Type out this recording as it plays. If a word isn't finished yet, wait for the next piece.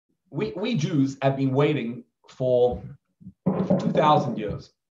we Jews have been waiting for 2,000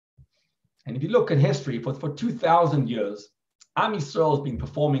 years. And if you look at history, for 2,000 years, Am Yisrael has been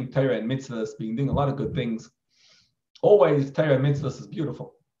performing Torah and mitzvahs, been doing a lot of good things. Always Torah and mitzvahs is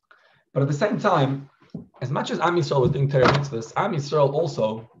beautiful. But at the same time, as much as Am Yisrael was doing Torah and mitzvahs, Am Yisrael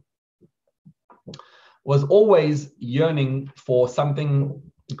also was always yearning for something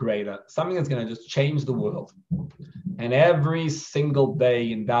greater, something that's going to just change the world. And every single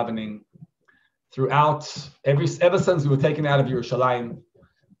day in davening, ever since we were taken out of Yerushalayim,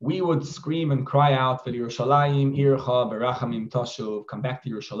 we would scream and cry out, "Vel Yerushalayim ircha berachamim tashuv." Come back to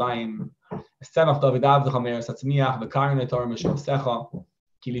Yerushalayim.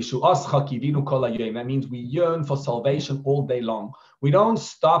 That means we yearn for salvation all day long. We don't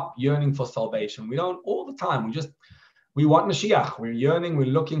stop yearning for salvation. We don't all the time. We want Moshiach. We're yearning. We're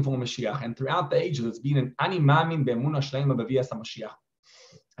looking for Moshiach. And throughout the ages, it's been an ani mamin be'emunah shleima b'vias HaMashiach.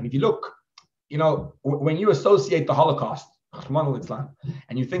 And if you look, when you associate the Holocaust,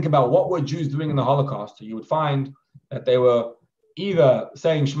 and you think about what were Jews doing in the Holocaust, you would find that they were either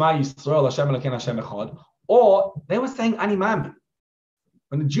saying Shema Yisrael Hashem Elokeinu Hashem Echad, or they were saying Ani Mamin.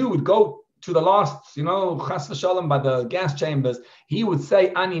 When the Jew would go to the last, Chas v'Shalom, by the gas chambers, he would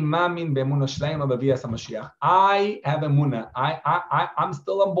say Ani Mamin be'emunah shleima b'vias HaMashiach. I have emunah. I'm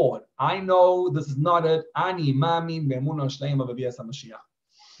still on board. I know this is not it. Ani Mamin be'emunah shleima b'vias HaMashiach.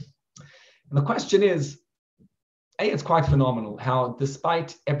 And the question is, it's quite phenomenal how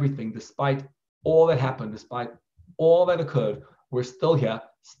despite everything, despite all that happened, despite all that occurred, we're still here,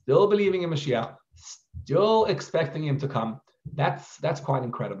 still believing in Mashiach, still expecting him to come. That's quite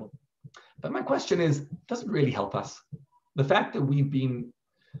incredible. But my question is, does it really help us? The fact that we've been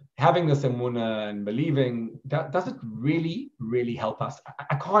having this emunah and believing, does it really, really help us?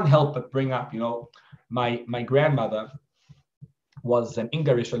 I can't help but bring up, my grandmother was an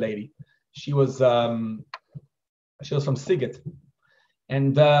Ungarish lady. She was from Sighet.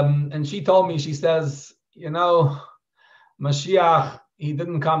 And she told me, she says, Mashiach, he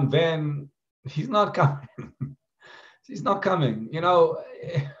didn't come then, he's not coming. He's not coming,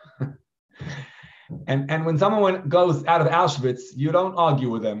 And when someone goes out of Auschwitz, you don't argue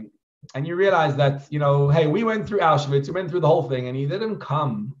with them. And you realize that, hey, we went through Auschwitz, we went through the whole thing, and he didn't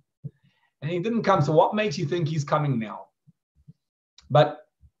come. So what makes you think he's coming now? But,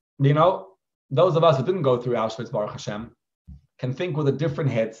 those of us who didn't go through Auschwitz, Baruch Hashem, can think with a different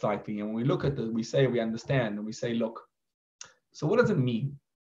head slightly. And when we look at it, we say we understand, and we say, look, so what does it mean?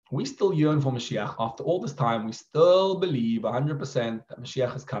 We still yearn for Mashiach. After all this time, we still believe 100% that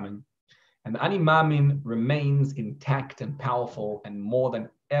Mashiach is coming. And the Ani Mamin remains intact and powerful and more than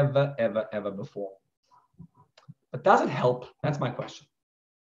ever, ever, ever before. But does it help? That's my question.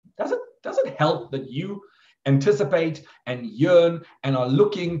 Does it help that you anticipate and yearn and are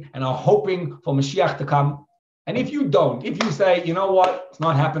looking and are hoping for Mashiach to come? And if you don't, if you say, you know what, it's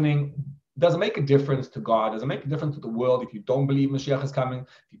not happening, does it make a difference to God? Does it make a difference to the world if you don't believe Mashiach is coming,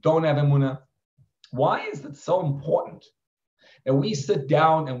 if you don't have emunah? Why is it so important that we sit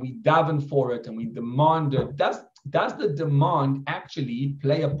down and we daven for it and we demand it? Does the demand actually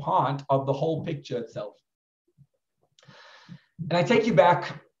play a part of the whole picture itself? And I take you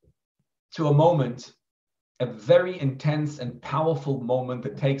back to a moment, a very intense and powerful moment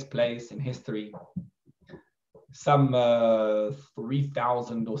that takes place in history, some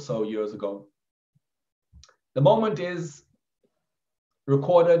 3,000 or so years ago. The moment is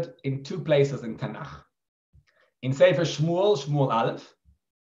recorded in two places in Tanakh. In Sefer Shmuel, Shmuel Aleph,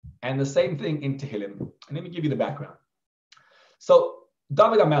 and the same thing in Tehillim. And let me give you the background. So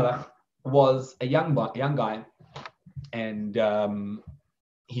David HaMelech was a young guy, and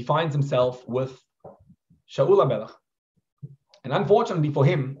he finds himself with Shaul HaMelech. And unfortunately for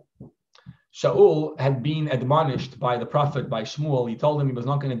him, Shaul had been admonished by the prophet, by Shmuel. He told him he was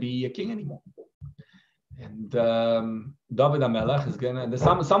not going to be a king anymore. And David HaMelech is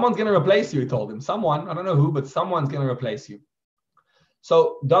someone's going to replace you, he told him. Someone, I don't know who, but someone's going to replace you.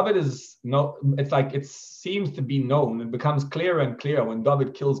 So David it seems to be known. It becomes clearer and clearer when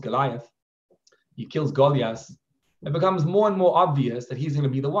David kills Goliath. He kills Goliath. It becomes more and more obvious that he's going to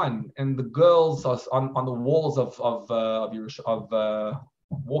be the one. And the girls are on the walls of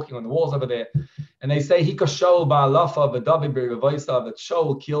walking on the walls over there, and they say Hikashol Ba'alafa v'David b'Revoisa, that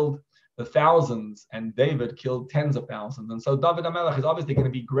Shaul killed the thousands and David killed tens of thousands. And so David HaMelech is obviously going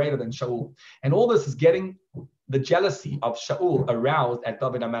to be greater than Shaul. And all this is getting the jealousy of Shaul aroused at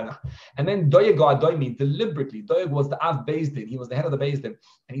David HaMelech. And then Doeg Adoimi deliberately, Doeg was the Av Beis Din, he was the head of the Beis Din,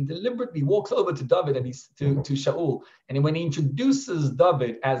 and he deliberately walks over to David and to Shaul. And when he introduces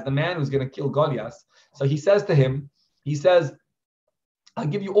David as the man who's going to kill Goliath, so he says to him, he says, I'll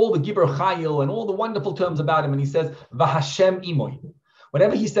give you all the Gibber Chayil and all the wonderful terms about him. And he says, V'Hashem imoy.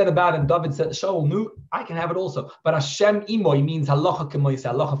 Whatever he said about him, David said, Shaul knew, I can have it also. But Hashem imoy means halacha kemoy,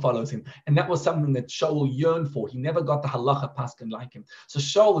 halacha follows him. And that was something that Shaul yearned for. He never got the halacha paskin like him. So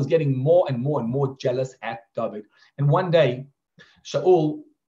Shaul is getting more and more and more jealous at David. And one day, Shaul,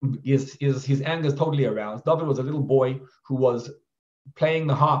 his anger is totally aroused. David was a little boy who was playing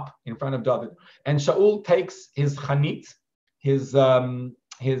the harp in front of David. And Shaul takes his chanit, his lance,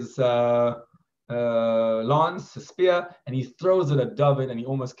 his spear, and he throws it at David, and he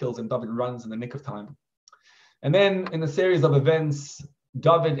almost kills him. David runs in the nick of time. And then in a series of events,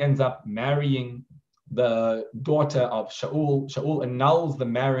 David ends up marrying the daughter of Shaul. Shaul annuls the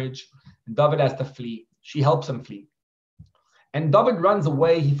marriage, and David has to flee. She helps him flee. And David runs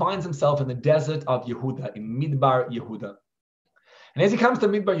away. He finds himself in the desert of Yehuda, in Midbar Yehuda. And as he comes to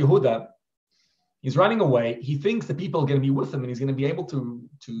Midbar Yehuda, he's running away. He thinks the people are going to be with him and he's going to be able to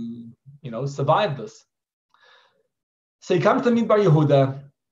survive this. So he comes to Midbar Yehuda,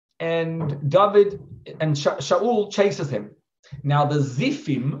 and David and Shaul chases him. Now the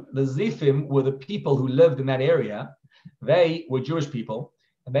Zifim were the people who lived in that area. They were Jewish people,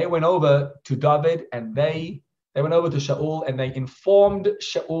 and they went over to David, and they went over to Shaul, and they informed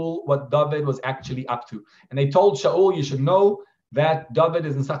Shaul what David was actually up to. And they told Shaul, you should know that David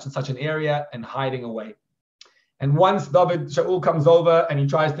is in such and such an area and hiding away. And once Shaul comes over and he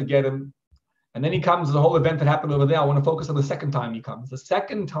tries to get him, and then he comes to the whole event that happened over there. I want to focus on the second time he comes. The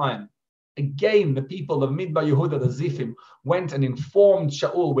second time, again, the people of Midbar Yehuda, the Zifim, went and informed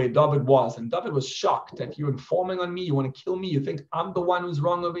Shaul where David was. And David was shocked that you're informing on me, you want to kill me, you think I'm the one who's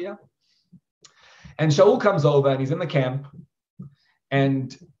wrong over here? And Shaul comes over and he's in the camp,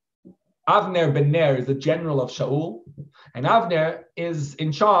 and Avner ben Ner is the general of Shaul, and Avner is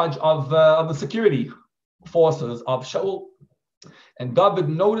in charge of the security forces of Shaul. And David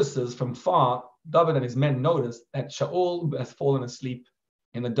notices from far, David and his men notice that Shaul has fallen asleep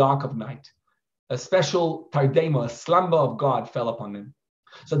in the dark of night. A special tardema, a slumber of God fell upon him.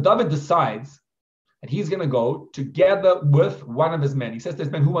 So David decides that he's going to go together with one of his men. He says to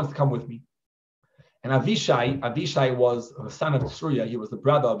his men, who wants to come with me? And Avishai was the son of Tsuria. He was the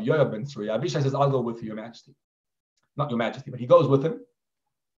brother of Yoav ben Tsuria. Avishai says, I'll go with you, Your Majesty. Not Your Majesty, but he goes with him.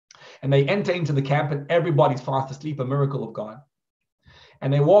 And they enter into the camp, and everybody's fast asleep, a miracle of God.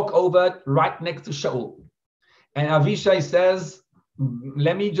 And they walk over right next to Shaul. And Avishai says,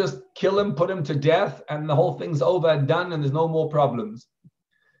 let me just kill him, put him to death, and the whole thing's over and done, and there's no more problems.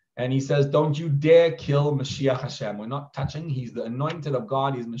 And he says, don't you dare kill Moshiach Hashem. We're not touching. He's the anointed of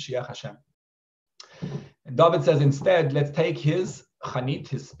God. He's Moshiach Hashem. And David says, instead, let's take his chanit,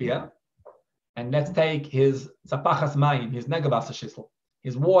 his spear, and let's take his tzapachas mayim, his negavas shisel,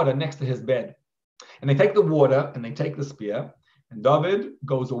 his water next to his bed. And they take the water and they take the spear, and David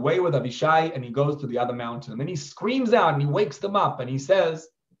goes away with Avishai and he goes to the other mountain. And then he screams out and he wakes them up and he says,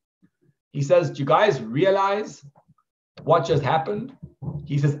 do you guys realize what just happened?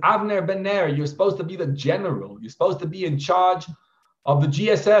 He says, Avner ben Ner, you're supposed to be the general. You're supposed to be in charge of the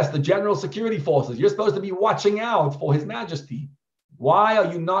GSS, the General Security Forces. You're supposed to be watching out for His Majesty. Why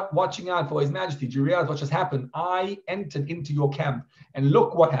are you not watching out for His Majesty? Do you realize what just happened? I entered into your camp, and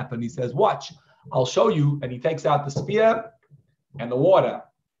look what happened. He says, watch, I'll show you. And he takes out the spear and the water.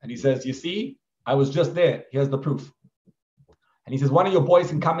 And he says, you see, I was just there. Here's the proof. And he says, one of your boys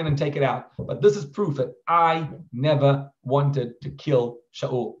can come in and take it out. But this is proof that I never wanted to kill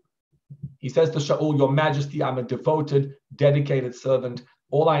Shaul. He says to Shaul, Your Majesty, I'm a devoted, dedicated servant.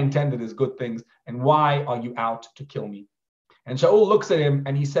 All I intended is good things. And why are you out to kill me? And Shaul looks at him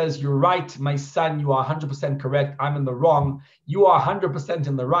and he says, you're right, my son, you are 100% correct. I'm in the wrong. You are 100%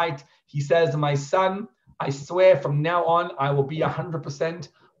 in the right. He says, my son, I swear from now on, I will be 100%.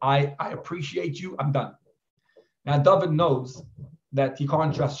 I appreciate you. I'm done. Now, David knows that he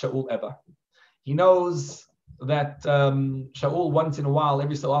can't trust Shaul ever. He knows that Shaul, once in a while,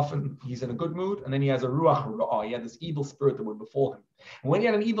 every so often, he's in a good mood, and then he has a ruach ra'ah. He had this evil spirit that would befall him. And when you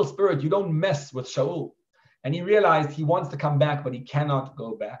had an evil spirit, you don't mess with Shaul. And he realized he wants to come back, but he cannot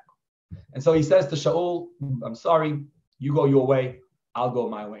go back. And so he says to Shaul, I'm sorry, you go your way, I'll go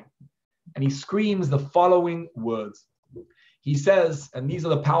my way. And he screams the following words. He says, and these are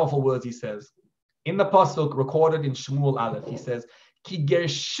the powerful words he says, in the pasuk recorded in Shmuel Aleph, he says, Ki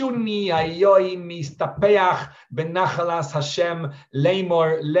gershuni ayoim mistapeach benachalas Hashem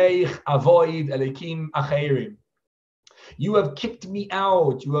leimor leich avoid elikim acherim. You have kicked me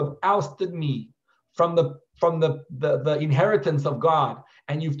out. You have ousted me from the inheritance of God,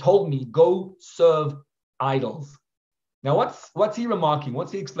 and you've told me go serve idols. Now, what's he remarking?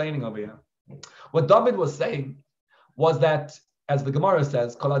 What's he explaining over here? What David was saying was that as the Gemara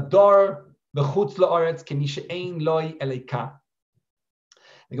says, Kol ador b'chutz la'aretz k'mi she'ein loy eleika.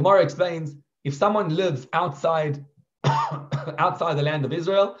 The Gemara explains, if someone lives outside the land of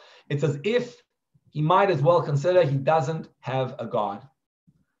Israel, it's as if he might as well consider he doesn't have a God.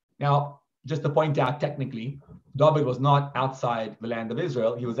 Now, just to point out technically, David was not outside the land of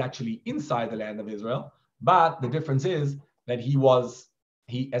Israel. He was actually inside the land of Israel. But the difference is that he,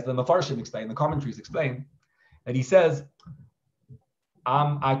 as the Mefarshim explain, the commentaries explain, that he says,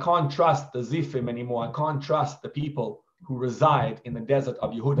 I can't trust the Zifim anymore. I can't trust the people who reside in the desert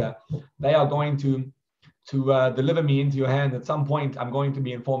of Yehuda. They are going to deliver me into your hand. At some point, I'm going to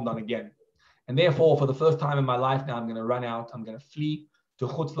be informed on again. And therefore, for the first time in my life now, I'm going to run out. I'm going to flee to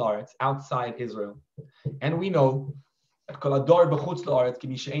Chutz La'aretz, outside Israel. And we know that the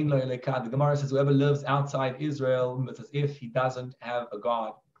Gemara says whoever lives outside Israel, it's as if he doesn't have a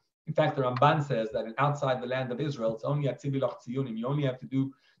God. In fact, the Ramban says that outside the land of Israel, it's only at Tzivilach Tziyunim. You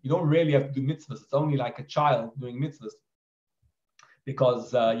don't really have to do mitzvahs. It's only like a child doing mitzvahs.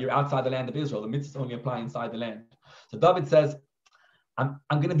 Because you're outside the land of Israel. The mitzvahs only apply inside the land. So David says, I'm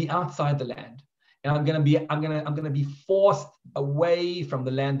going to be outside the land. And I'm going to be forced away from the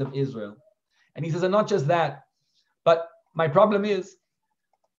land of Israel. And he says, and not just that, but my problem is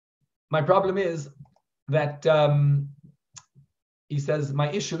that he says, my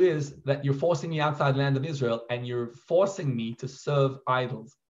issue is that you're forcing me outside the land of Israel and you're forcing me to serve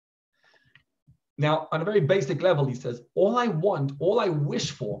idols. Now, on a very basic level, he says, all I wish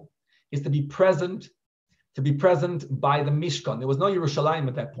for is to be present by the Mishkan. There was no Yerushalayim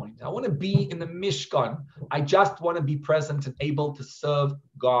at that point. I want to be in the Mishkan. I just want to be present and able to serve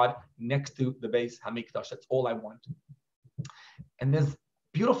God next to the Beis Hamikdash. That's all I want. And there's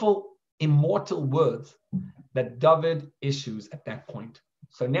beautiful, immortal words that David issues at that point.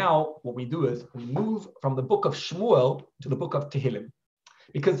 So now what we do is we move from the book of Shmuel to the book of Tehillim.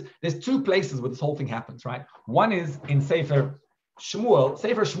 Because there's two places where this whole thing happens, right? One is in Sefer Shmuel.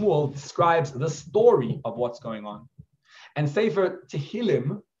 Sefer Shmuel describes the story of what's going on. And Sefer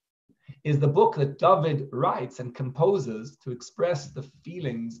Tehillim is the book that David writes and composes to express the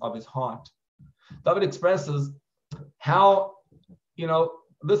feelings of his heart. David expresses how,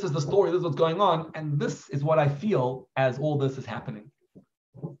 this is the story, this is what's going on, and this is what I feel as all this is happening.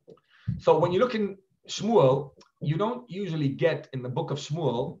 So when you look in Shmuel, you don't usually get in the book of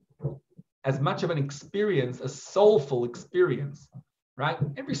Shmuel as much of an experience, a soulful experience, right?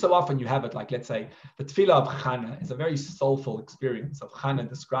 Every so often you have it, like let's say the Tefillah of Chana is a very soulful experience of Chana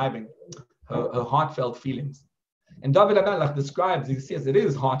describing her heartfelt feelings. And David HaMelech describes, he says it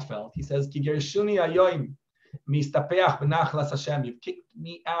is heartfelt. He says, Ki gershuni hayoim mistapeach b'nachlas Hashem. You've kicked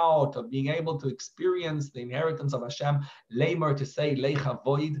me out of being able to experience the inheritance of Hashem. Leimer, to say, Lecha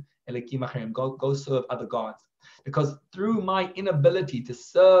void elekim acherim, go serve other gods. Because through my inability to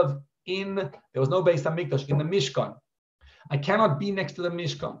serve there was no Beis Hamikdash, in the Mishkan, I cannot be next to the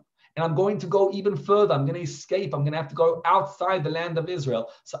Mishkan. And I'm going to go even further. I'm going to escape. I'm going to have to go outside the land of Israel.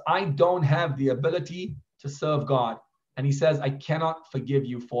 So I don't have the ability to serve God. And he says, I cannot forgive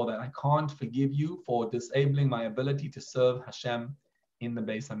you for that. I can't forgive you for disabling my ability to serve Hashem in the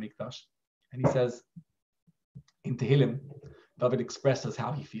Beis Hamikdash. And he says, in Tehillim, David expresses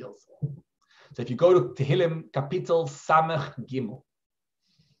how he feels. So if you go to Tehillim, Kapitel Samech Gimel.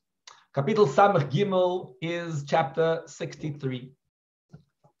 Kapitel Samech Gimel is chapter 63.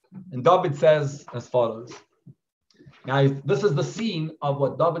 And David says as follows. Now, this is the scene of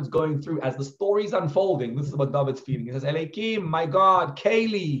what David's going through as the story's unfolding. This is what David's feeling. He says, Elokim, my God,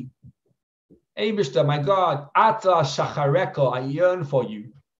 Keli, Eibishter, my God, Ata Shachareko, I yearn for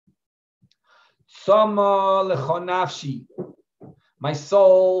you. Soma lecho nafshi, my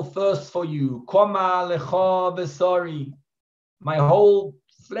soul thirsts for you. Koma lecho besori, my whole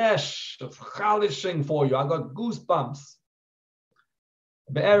flesh of chalishing for you. I got goosebumps.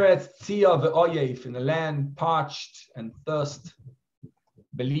 Be'eretz tzia ve'oyev, in the land parched and thirst.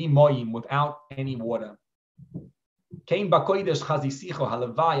 Beli moyim, without any water. Came ba'kodesh chazisicho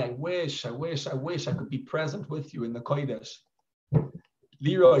halavai. I wish I could be present with you in the kodesh.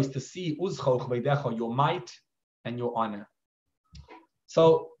 Liro is to see uzchoch veidecho, your might and your honor.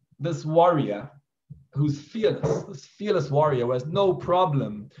 So this warrior who's fearless, this fearless warrior who has no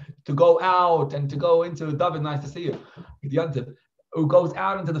problem to go out and to go into, David, nice to see you, who goes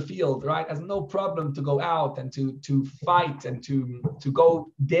out into the field, right, has no problem to go out and to fight and to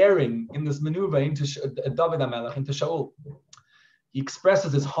go daring in this maneuver into David HaMelech, into Shaul. He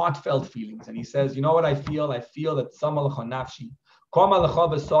expresses his heartfelt feelings and he says, you know what I feel? I feel that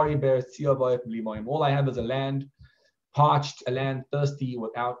all I have is a land parched, a land thirsty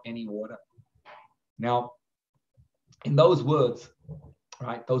without any water. Now, in those words,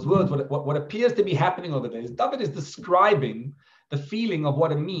 right? Those words, what appears to be happening over there is David is describing the feeling of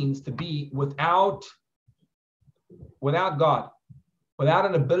what it means to be without God, without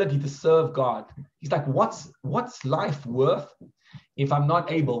an ability to serve God. He's like, what's life worth if I'm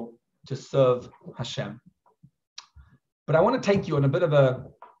not able to serve Hashem? But I want to take you on a bit of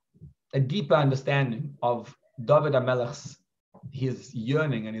a deeper understanding of David HaMelech's his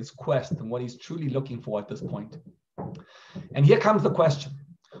yearning and his quest and what he's truly looking for at this point. And here comes the question.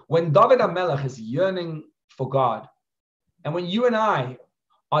 When David HaMelech is yearning for God, and when you and I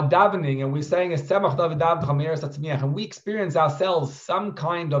are davening and we're saying, and we experience ourselves some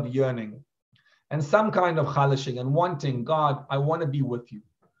kind of yearning and some kind of chalashing and wanting, God, I want to be with you.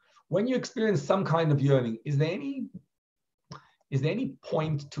 When you experience some kind of yearning, is there any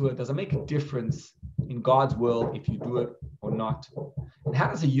point to it? Does it make a difference in God's world if you do it or not? And how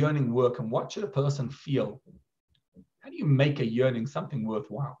does a yearning work, and what should a person feel? How do you make a yearning something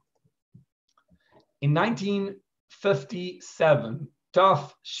worthwhile? In 1957,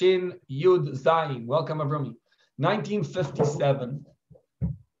 Taf Shin Yud Zayin, welcome Avrami. 1957,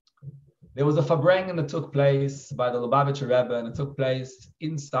 there was a Farbrengen that took place by the Lubavitcher Rebbe, and it took place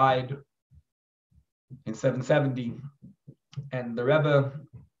inside in 770. And the Rebbe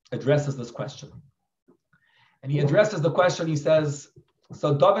addresses this question. And he addresses the question, he says,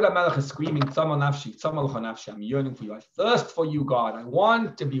 so David HaMelech is screaming, Tzama nafshi, Tzama l'cha nafshi, I'm yearning for you. I thirst for you, God. I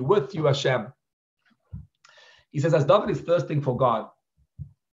want to be with you, Hashem. He says, as David is thirsting for God,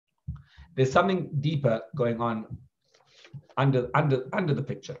 there's something deeper going on under the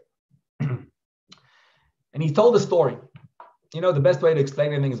picture. And he told a story. You know, the best way to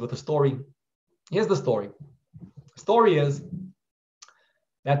explain anything is with a story. Here's the story. The story is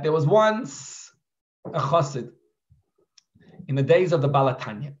that there was once a chassid in the days of the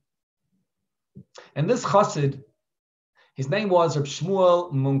Balatanya. And this chassid, his name was Reb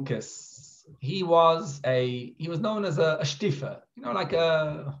Shmuel Munkes. He was known as a shtifer, you know, like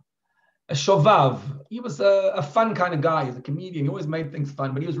a shovav. He was a fun kind of guy. He's a comedian. He always made things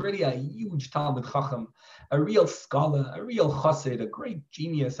fun, but he was really a huge Talmud Chacham, a real scholar, a real chassid, a great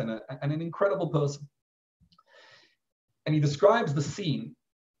genius, and an incredible person. And he describes the scene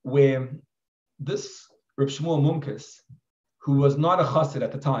where this Reb Shmuel Munkes, who was not a chassid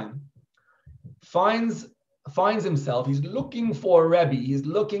at the time, finds himself, he's looking for a Rabbi, he's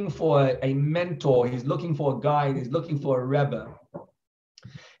looking for a mentor, he's looking for a guide, he's looking for a Rebbe.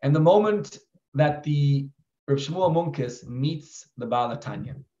 And the moment that the Reb Shmuel Munkes meets the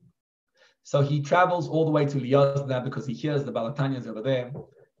Balatanya, so he travels all the way to Liyazna because he hears the Balatanya is over there.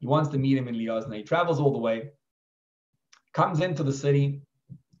 He wants to meet him in Liyazna. He travels all the way, comes into the city.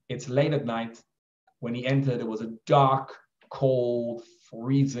 It's late at night. When he entered, it was a dark, cold,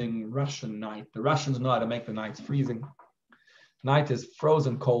 freezing Russian night. The Russians know how to make the nights freezing. Night is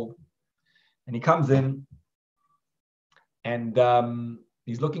frozen cold. And he comes in and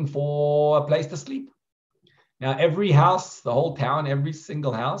he's looking for a place to sleep. Now, every house, the whole town, every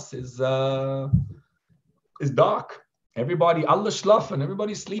single house is dark. Everybody, alle schlafen,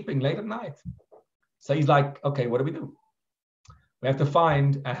 everybody's sleeping late at night. So he's like, okay, what do we do? We have to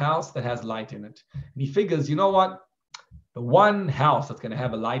find a house that has light in it. And he figures, you know what? The one house that's going to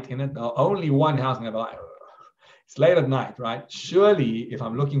have a light in it, the only one house going to have a light. It's late at night, right? Surely, if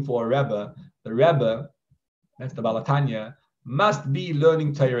I'm looking for a Rebbe, the Rebbe, that's the Balatanya, must be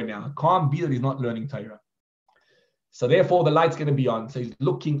learning Torah now. It can't be that he's not learning Torah. So therefore, the light's going to be on. So he's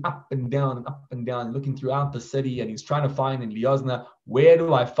looking up and down, looking throughout the city, and he's trying to find in Liyazna, where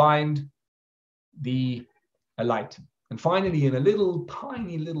do I find a light? And finally, in a little,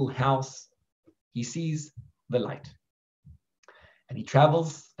 tiny little house, he sees the light. And he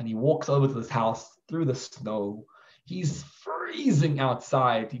travels and he walks over to this house through the snow. He's freezing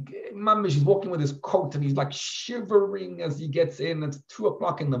outside. He's walking with his coat and he's like shivering as he gets in. It's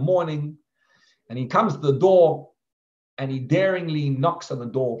 2:00 in the morning. And he comes to the door and he daringly knocks on the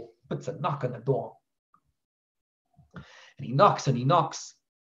door, puts a knock on the door. And he knocks and he knocks.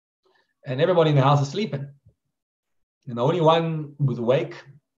 And everybody in the house is sleeping. And the only one who's awake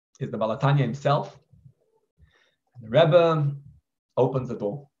is the Balatanya himself. And the Rebbe opens the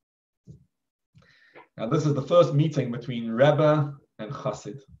door. Now, this is the first meeting between Rebbe and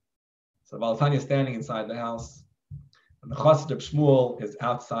Chassid. So Balatanya is standing inside the house, and the Chassid of Shmuel is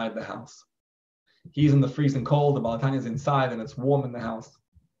outside the house. He's in the freezing cold, the Balatanya is inside, and it's warm in the house.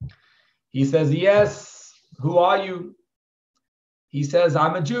 He says, yes, who are you? He says,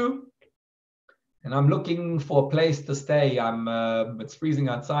 I'm a Jew. And I'm looking for a place to stay. It's freezing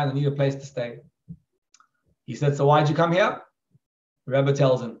outside. I need a place to stay. He said, so why'd you come here? The Rebbe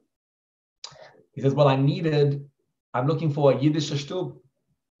tells him. He says, well, I needed I'm looking for a Yiddish shtub.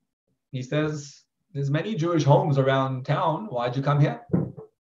 He says, there's many Jewish homes around town. Why'd you come here?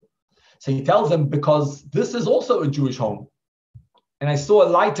 So he tells them, because this is also a Jewish home. And I saw a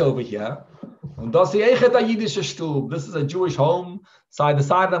light over here. This is a Jewish home. So I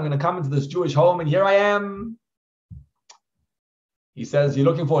decided I'm going to come into this Jewish home, and here I am. He says, you're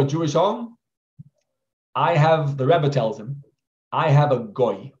looking for a Jewish home? The Rebbe tells him, I have a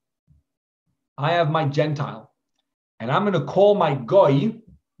goy. I have my Gentile. And I'm going to call my goy,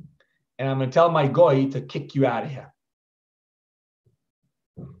 and I'm going to tell my goy to kick you out of here.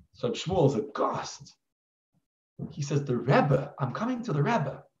 So Shmuel is aghast. He says, the Rebbe, I'm coming to the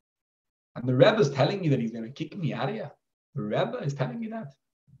Rebbe. And the Rebbe is telling you that he's going to kick me out of here. The Rebbe is telling you that.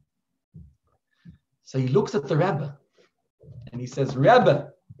 So he looks at the Rebbe and he says, Rebbe,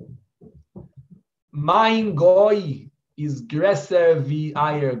 mein goy is gresser vi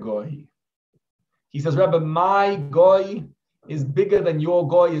ayer goy. He says, Rebbe, my goy is bigger than your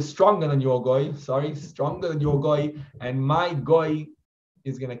goy, is stronger than your goy. Stronger than your goy. And my goy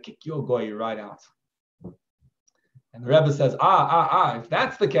is going to kick your goy right out. And the Rebbe says, if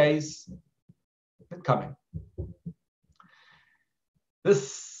that's the case, then coming.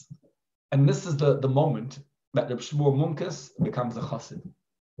 This is the moment that Reb Shmuel Munkus becomes a chassid.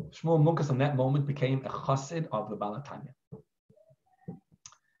 Shmuel Munkus in that moment became a chassid of the Baal HaTanya.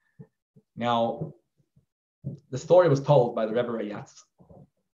 Now, the story was told by the Rebbe Rayatz.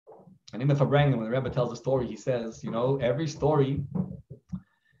 And in the Farbrengen, when the Rebbe tells the story, he says, every story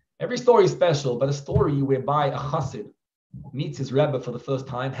is special, but a story whereby a chassid meets his Rebbe for the first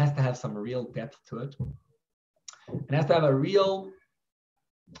time has to have some real depth to it. And has to have a real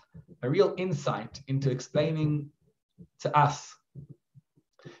insight into explaining to us.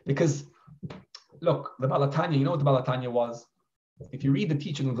 Because, look, the Baal HaTanya, you know what the Baal HaTanya was? If you read the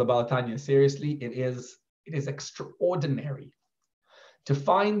teaching of the Baal HaTanya seriously, it is extraordinary to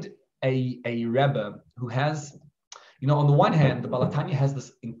find a Rebbe who has, on the one hand, the Baal HaTanya has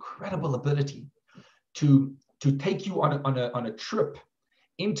this incredible ability to take you on a trip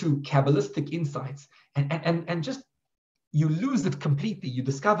into Kabbalistic insights, and just you lose it completely. You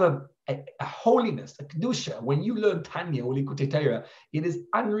discover a holiness, a kedusha. When you learn Tanya or Likutei Torah, it is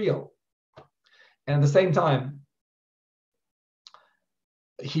unreal. And at the same time,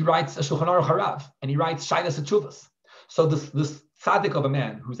 he writes a Shulchan Aruch Harav, and he writes Shailas Teshuvos. So this tzaddik of a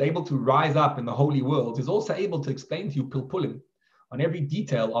man who's able to rise up in the holy world is also able to explain to you pilpulim on every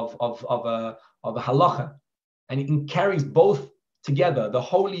detail of a halacha, and he carries both together, the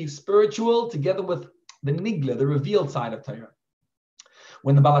holy spiritual together with the nigla, the revealed side of Torah.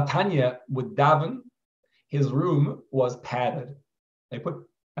 When the Baal HaTanya would daven, his room was padded. They put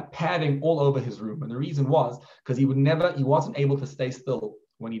a padding all over his room, and the reason was because he wasn't able to stay still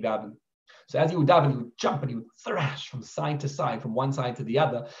when he davened. So as he would daven, he would jump and he would thrash from side to side, from one side to the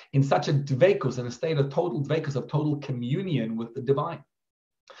other, in such a dveikus, in a state of total dveikus, of total communion with the divine.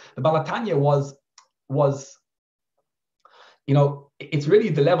 The Baal HaTanya was it's really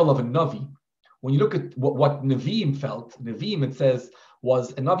the level of a Navi. When you look at what Nevi'im felt, Nevi'im, it says, a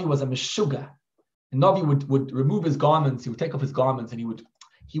Navi was a Meshuga. A Navi would remove his garments, he would take off his garments, and he would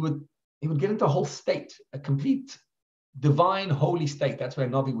get into a whole state, a complete divine, holy state. That's where a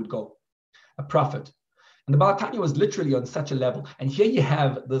Navi would go, a prophet. And the Baal HaTanya was literally on such a level. And here you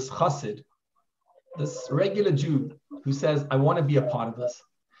have this chassid, this regular Jew, who says, I want to be a part of this.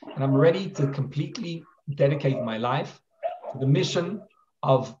 And I'm ready to completely dedicate my life to the mission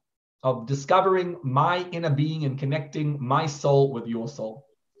of discovering my inner being and connecting my soul with your soul.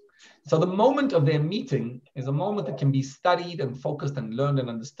 So the moment of their meeting is a moment that can be studied and focused and learned and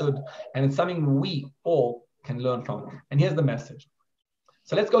understood. And it's something we all can learn from. And here's the message.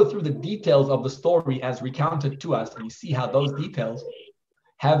 So let's go through the details of the story as recounted to us, and you see how those details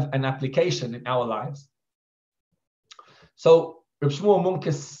have an application in our lives. So Reb Shmuel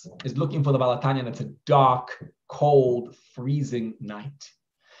Munkus is looking for the Baal HaTanya, and it's a dark, cold, freezing night.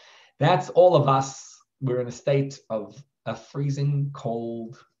 That's all of us. We're in a state of a freezing,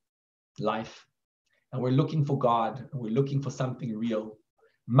 cold life. And we're looking for God. And we're looking for something real.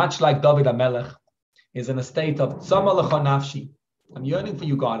 Much like David HaMelech is in a state of Tzama Lecha Nafshi. I'm yearning for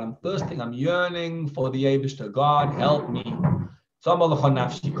you, God. I'm thirsting. I'm yearning for the Eibishter. God, help me. Tzama Lecha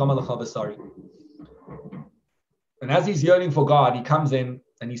Nafshi, Kama Lecha V'sari. And as he's yearning for God, he comes in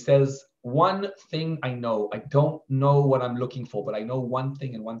and he says, one thing I know, I don't know what I'm looking for, but I know one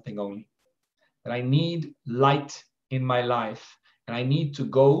thing and one thing only, that I need light in my life, and I need to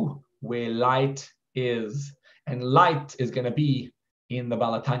go where light is. And light is going to be in the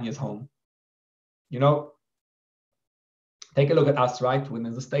Baal HaTanya's home. Take a look at us, right? When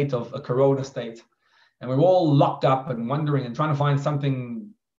there's a state of a corona state, And we're all locked up and wondering and trying to find something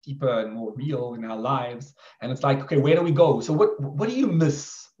deeper and more real in our lives. And it's like, okay, where do we go? So what do you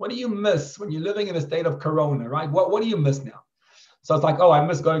miss? What do you miss when you're living in a state of corona, right? What do you miss now? So it's like, oh, I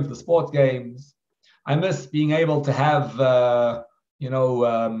miss going to the sports games. I miss being able to have,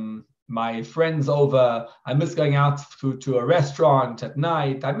 my friends over. I miss going out to a restaurant at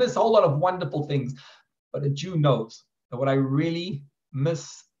night. I miss a whole lot of wonderful things. But a Jew knows that what I really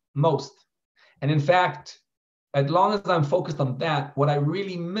miss most, and in fact, as long as I'm focused on that, what I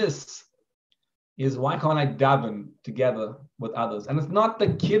really miss is why can't I daven together with others? And it's not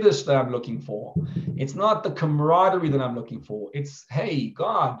the kiddush that I'm looking for. It's not the camaraderie that I'm looking for. It's, hey,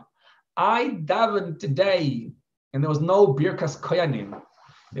 God, I davened today and there was no birkas koyanim.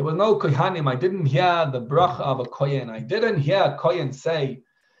 There was no kohanim. I didn't hear the bracha of a kohen. I didn't hear a kohen say,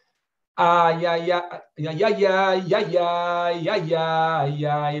 yeah, yeah, yeah, yeah, yeah, yeah, yeah, yeah,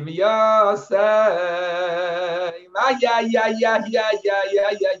 yeah, yeah, yeah, yeah, yeah, yeah,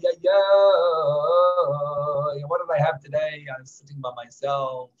 yeah, yeah, yeah. What did I have today? I was sitting by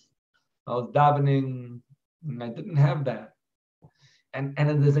myself. I was davening, and I didn't have that. And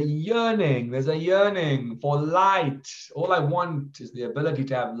there's a yearning for light. All I want is the ability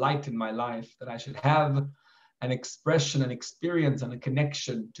to have light in my life, that I should have an expression, an experience, and a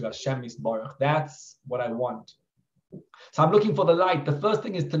connection to Hashem Yisborach. That's what I want. So I'm looking for the light. The first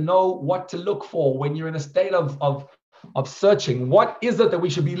thing is to know what to look for when you're in a state of searching. What is it that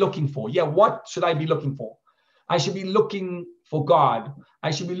we should be looking for? Yeah, what should I be looking for? I should be looking for God. I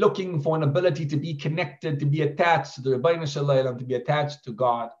should be looking for an ability to be connected, to be attached to the Rabbi Shalom, to be attached to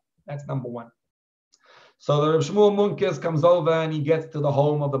God. That's number one. So the Rav Shmuel Munkes comes over and he gets to the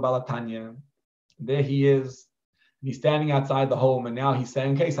home of the Balatanya. There he is. He's standing outside the home, and now he's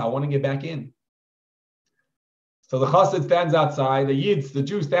saying, okay, so I want to get back in. So the chassid stands outside, the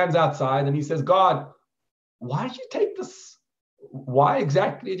Jew stands outside, and he says, God, why did you take this? Why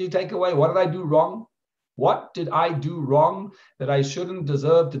exactly did you take away? What did I do wrong? What did I do wrong that I shouldn't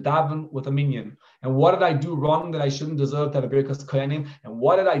deserve to daven with a minyan? And what did I do wrong that I shouldn't deserve to have a birkas kohanim? And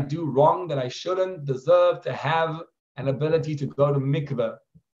what did I do wrong that I shouldn't deserve to have an ability to go to mikveh?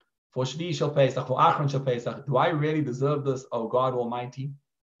 For Shvi Shel Pesach, for Achron Shel Pesach, do I really deserve this, oh God Almighty?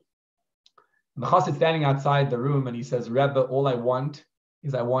 And the chassid standing outside the room, and he says, Rebbe, all I want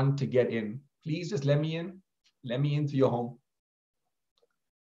is I want to get in. Please just let me in. Let me into your home.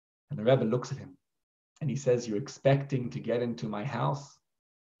 And the Rebbe looks at him, and he says, you're expecting to get into my house?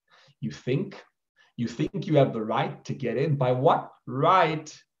 You think you have the right to get in? By what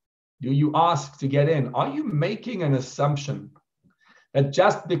right do you ask to get in? Are you making an assumption that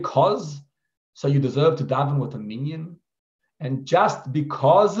just because, so you deserve to daven with a minyan? And just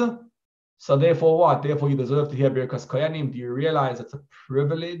because, so therefore what? Therefore you deserve to hear birkas koyanim? Do you realize it's a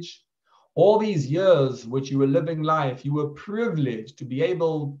privilege? All these years which you were living life, you were privileged to be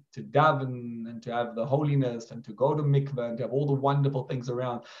able to daven and to have the holiness and to go to mikveh and to have all the wonderful things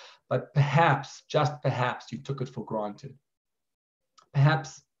around. But perhaps, just perhaps, you took it for granted.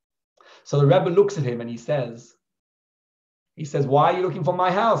 Perhaps. So the Rebbe looks at him and he says, why are you looking for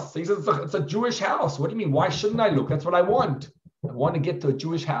my house? So he says, it's a Jewish house. What do you mean? Why shouldn't I look? That's what I want. I want to get to a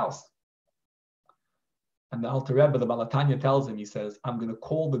Jewish house. And the Alter Rebbe, the Balatanya, tells him, he says, I'm going to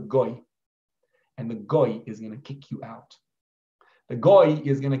call the Goy, and the Goy is going to kick you out. The Goy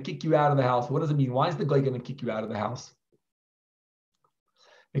is going to kick you out of the house. What does it mean? Why is the Goy going to kick you out of the house?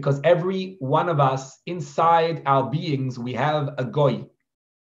 Because every one of us, inside our beings, we have a Goy.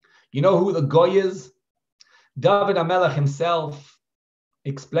 You know who the Goy is? David HaMelech himself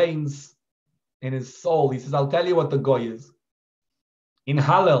explains in his soul, he says, I'll tell you what the Goy is. In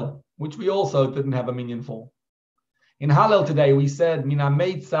Hallel, which we also didn't have a minyan for. In Hallel today, we said, Mina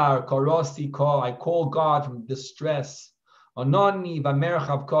Meitzar, Korosi Ko, I call God from distress. Ononi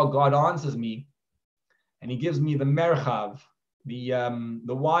Vamerchav Ko, God answers me. And he gives me the Merchav, the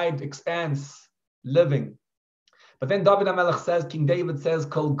wide expanse living. But then David HaMelech says, King David says,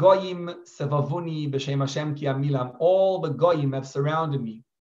 Kol Goyim Sevavuni B'Shem Hashem Ki Amilam. All the Goyim have surrounded me.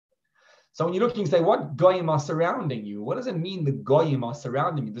 So when you're looking, you say, what Goyim are surrounding you? What does it mean the Goyim are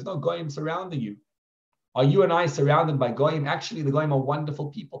surrounding you? There's no Goyim surrounding you. Are you and I surrounded by Goyim? Actually, the Goyim are wonderful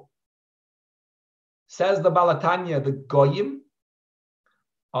people. Says the Balatanya, the Goyim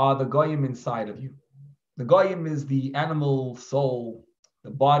are the Goyim inside of you. The Goyim is the animal soul,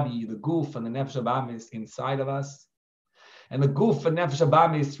 the body, the guf, and the nefesh habamis inside of us. And the guf and nefesh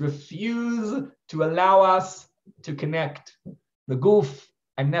habamis refuse to allow us to connect. The guf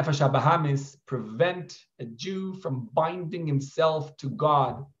and nefesh habamis prevent a Jew from binding himself to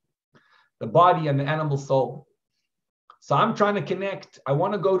God, the body and the animal soul. So I'm trying to connect. I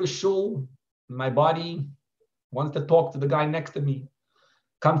want to go to shul. My body wants to talk to the guy next to me.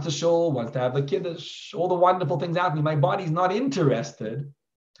 Comes to shul, wants to have a kiddush, all the wonderful things out of me. My body's not interested.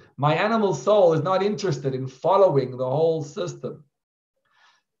 My animal soul is not interested in following the whole system.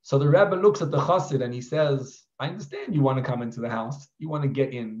 So the Rebbe looks at the chassid and he says, I understand you want to come into the house. You want to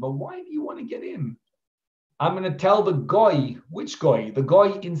get in. But why do you want to get in? I'm going to tell the goy. Which goy? The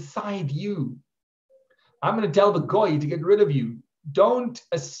goy inside you. I'm going to tell the goy to get rid of you. Don't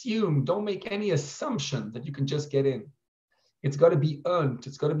assume, don't make any assumption that you can just get in. It's got to be earned.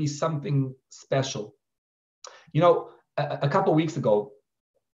 It's got to be something special. You know, a couple of weeks ago,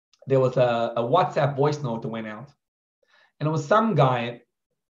 there was a WhatsApp voice note that went out. And it was some guy,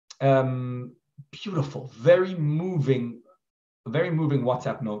 beautiful, very moving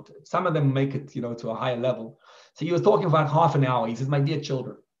WhatsApp note. Some of them make it, to a higher level. So he was talking for about half an hour. He says, my dear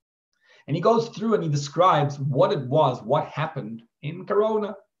children. And he goes through and he describes what it was, what happened in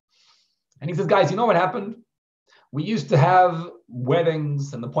Corona. And he says, guys, you know what happened? We used to have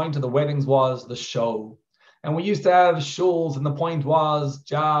weddings, and the point of the weddings was the show. And we used to have shuls, and the point was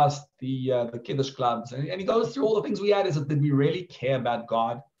just the kiddush clubs. And he goes through all the things we had. Is that, did we really care about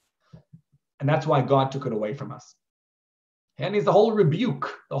God? And that's why God took it away from us. And it's the whole rebuke,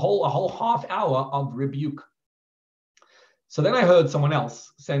 a whole half hour of rebuke. So then I heard someone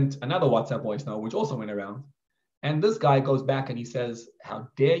else sent another WhatsApp voice note, which also went around. And this guy goes back and he says, how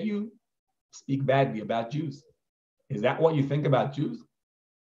dare you speak badly about Jews? Is that what you think about Jews?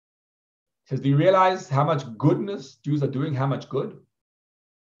 He says, do you realize how much goodness Jews are doing, how much good?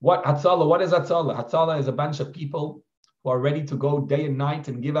 What Hatzalah? What is Hatzalah? Hatzalah is a bunch of people who are ready to go day and night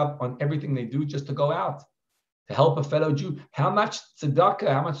and give up on everything they do just to go out, to help a fellow Jew. How much tzedakah,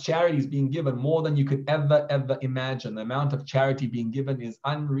 how much charity is being given? More than you could ever imagine. The amount of charity being given is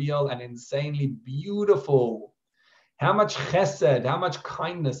unreal and insanely beautiful. How much chesed, how much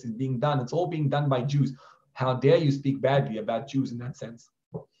kindness is being done? It's all being done by Jews. How dare you speak badly about Jews in that sense?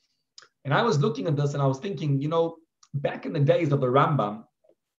 And I was looking at this and I was thinking, back in the days of the Rambam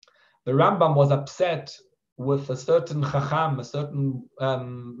was upset with a certain chacham, a certain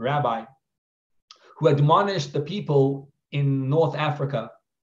rabbi, who admonished the people in North Africa.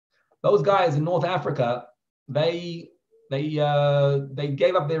 Those guys in North Africa, they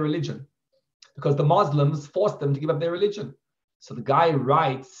gave up their religion because the Muslims forced them to give up their religion. So the guy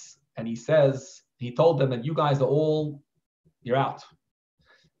writes and he says, he told them that you guys are you're out.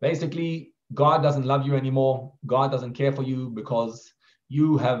 Basically, God doesn't love you anymore. God doesn't care for you because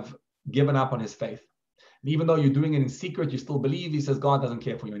you have given up on his faith. And even though you're doing it in secret, you still believe. He says God doesn't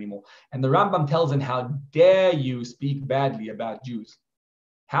care for you anymore. And the Rambam tells him, how dare you speak badly about Jews?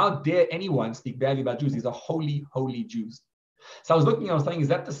 How dare anyone speak badly about Jews? These are holy, holy Jews. So I was saying, is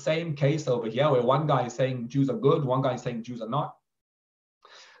that the same case over here where one guy is saying Jews are good, one guy is saying Jews are not?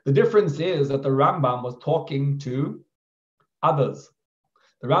 The difference is that the Rambam was talking to others.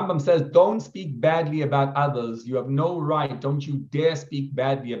 The Rambam says, don't speak badly about others. You have no right. Don't you dare speak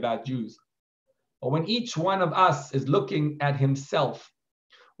badly about Jews. But when each one of us is looking at himself,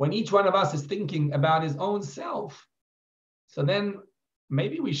 when each one of us is thinking about his own self, so then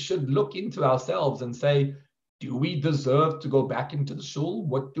maybe we should look into ourselves and say, do we deserve to go back into the shul?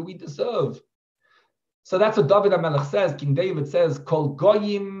 What do we deserve? So that's what David HaMelech says. King David says, Kol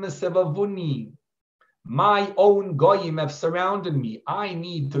goyim sevavuni. My own goyim have surrounded me. I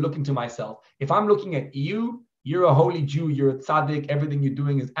need to look into myself. If I'm looking at you, you're a holy Jew, you're a tzaddik, everything you're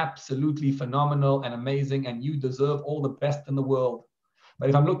doing is absolutely phenomenal and amazing, and you deserve all the best in the world. But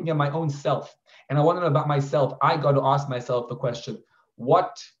if I'm looking at my own self, and I want to know about myself, I got to ask myself the question,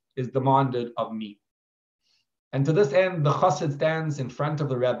 what is demanded of me? And to this end, the chassid stands in front of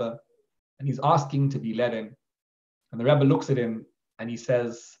the Rebbe, and he's asking to be let in. And the Rebbe looks at him, and he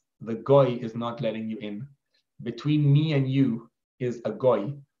says, the goy is not letting you in. Between me and you is a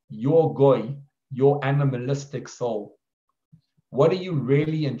goy, your animalistic soul. What do you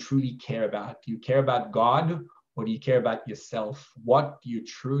really and truly care about? Do you care about God or do you care about yourself? What do you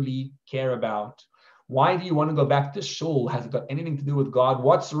truly care about? Why do you want to go back to shul? Has it got anything to do with God?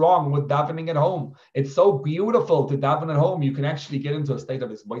 What's wrong with davening at home? It's so beautiful to daven at home. You can actually get into a state of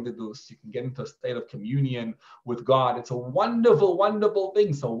isboidedus. You can get into a state of communion with God. It's a wonderful, wonderful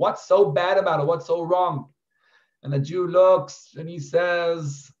thing. So what's so bad about it? What's so wrong? And the Jew looks and he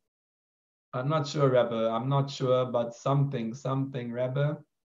says, I'm not sure, Rebbe. I'm not sure, but something, Rebbe.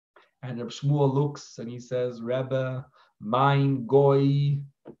 And Reb Shmuel looks and he says, Rebbe, mein goy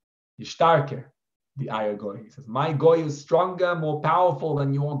is starker. The Ayer goy. He says, my goy is stronger, more powerful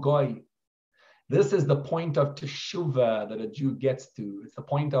than your goy. This is the point of teshuvah that a Jew gets to. It's the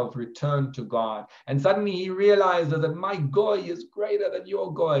point of return to God. And suddenly he realizes that my goy is greater than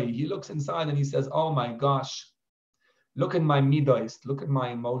your goy. He looks inside and he says, oh my gosh, look at my midos, look at my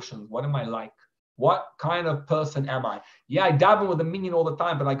emotions. What am I like? What kind of person am I? Yeah, I daven with a minyan all the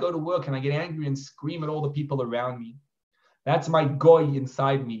time, but I go to work and I get angry and scream at all the people around me. That's my goy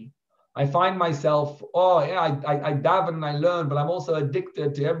inside me. I find myself, oh yeah, I daven and I learn, but I'm also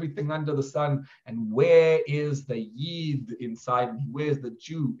addicted to everything under the sun. And where is the Yid inside me? Where's the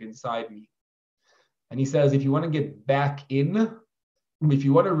Jew inside me? And he says, if you want to get back in, if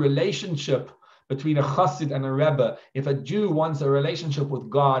you want a relationship between a chassid and a rebbe, if a Jew wants a relationship with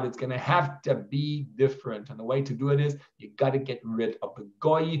God, it's going to have to be different. And the way to do it is you got to get rid of the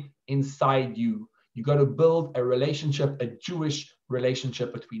goy inside you. You got to build a relationship, a Jewish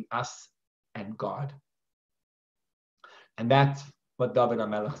relationship between us and God. And that's what David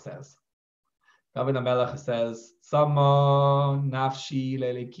HaMelech says. David HaMelech says, Sama nafshi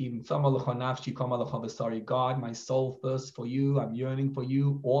lelekim, sama lecha nafshi, kama lecha v'sari. God, my soul thirsts for you. I'm yearning for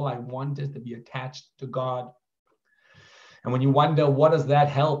you. All I want is to be attached to God. And when you wonder, what does that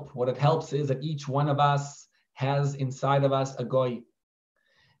help? What it helps is that each one of us has inside of us a goy.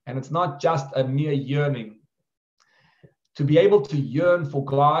 And it's not just a mere yearning. To be able to yearn for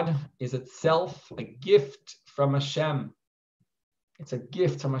God is itself a gift from Hashem. It's a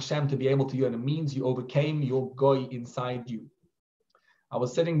gift from Hashem to be able to yearn. It means you overcame your goy inside you. I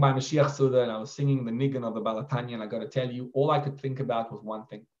was sitting by Moshiach Seudas and I was singing the Nigun of the Balatanya, and I got to tell you, all I could think about was one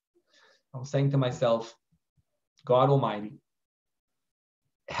thing. I was saying to myself, God Almighty,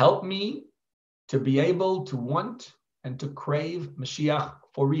 help me to be able to want and to crave Moshiach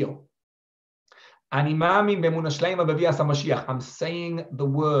for real. I'm saying the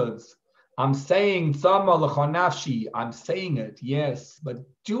words. I'm saying I'm saying it, yes, but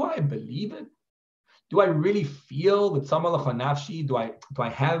do I believe it? Do I really feel that do I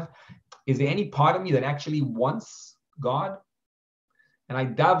have, is there any part of me that actually wants God? And I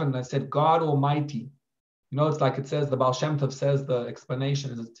davened, I said, God Almighty. You know, it's like it says, the Baal Shem Tov says, the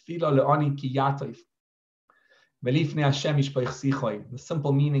explanation is, Tefillah le'ani ki yatif. Velifnei Hashem yishpoich sichoi. The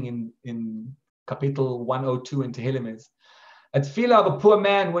simple meaning in Kapitel 102 in Tehillim is, a tefillah of a poor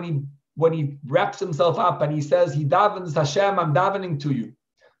man when he wraps himself up and he says, he davens, Hashem, I'm davening to you.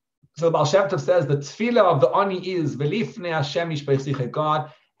 So Baal Shem Tov says, the tefillah of the ani is, Velifnei Hashem yishpoich sichoi.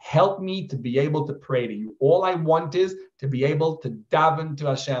 God, help me to be able to pray to you. All I want is to be able to daven to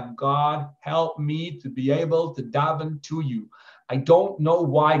Hashem. God, help me to be able to daven to you. I don't know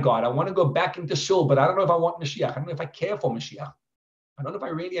why, God. I want to go back into shul, but I don't know if I want Moshiach. I don't know if I care for Moshiach. I don't know if I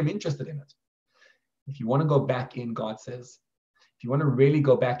really am interested in it. If you want to go back in, God says, if you want to really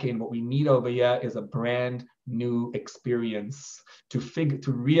go back in, what we need over here is a brand new experience to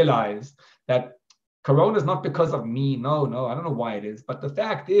realize that Corona is not because of me. No, I don't know why it is. But the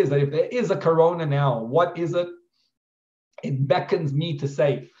fact is that if there is a Corona now, what is it? It beckons me to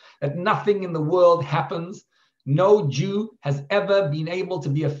say that nothing in the world happens. No Jew has ever been able to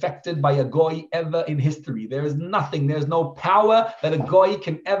be affected by a goy ever in history. There is nothing, there's no power that a goy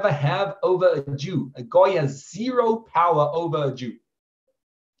can ever have over a Jew. A goy has zero power over a Jew.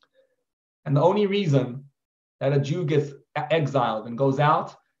 And the only reason that a Jew gets exiled and goes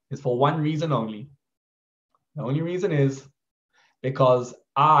out is for one reason only. The only reason is because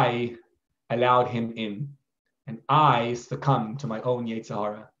I allowed him in and I succumbed to my own Yetzer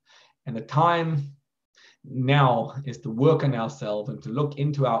Hara. And the time now is to work on ourselves and to look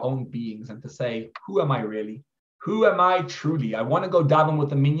into our own beings and to say, who am I really? Who am I truly? I want to go daven with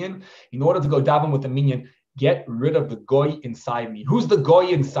the minyan. In order to go daven with the minyan, get rid of the goy inside me. Who's the goy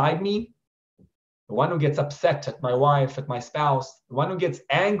inside me? The one who gets upset at my wife, at my spouse, the one who gets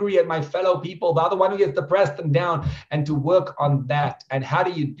angry at my fellow people, the other one who gets depressed and down, and to work on that. And how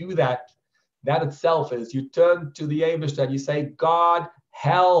do you do that? That itself is, you turn to the Eibishter and you say, God,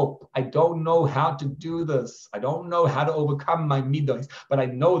 help. I don't know how to do this. I don't know how to overcome my midos, but I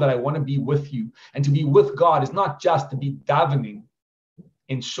know that I want to be with you. And to be with God is not just to be davening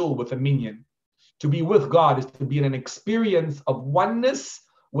in shul with a minyan. To be with God is to be in an experience of oneness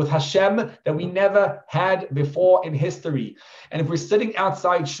with Hashem that we never had before in history. And if we're sitting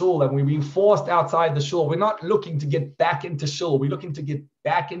outside shul and we're being forced outside the shul, we're not looking to get back into shul. We're looking to get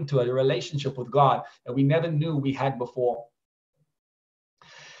back into a relationship with God that we never knew we had before.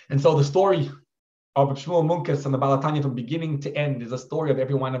 And so the story of Shmuel Munkus and the Balatanya from beginning to end is a story of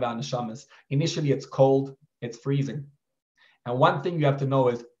every one of our neshamas. Initially, it's cold, it's freezing. And one thing you have to know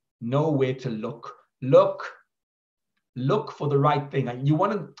is know where to look. Look for the right thing. I don't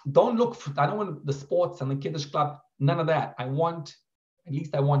want the sports and the Kiddush club, none of that. I want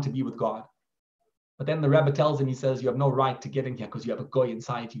to be with God. But then the Rebbe tells him, he says, you have no right to get in here because you have a goy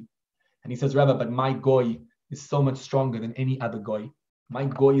inside you. And he says, Rebbe, but my goy is so much stronger than any other goy. My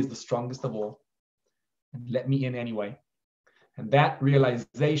goy is the strongest of all. And let me in anyway. And that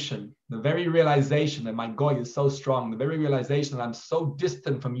realization, the very realization that my goy is so strong, the very realization that I'm so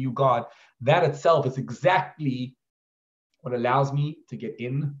distant from you, God, that itself is exactly what allows me to get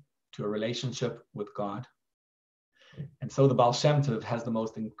in to a relationship with God. And so the Baal Shem Tov has the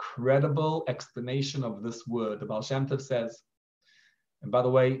most incredible explanation of this word. The Baal Shem Tov says, and by the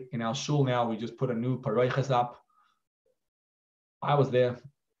way, in our shul now, we just put a new paroiches up. I was there,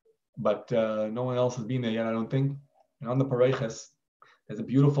 but no one else has been there yet, I don't think. And on the paroiches, there's a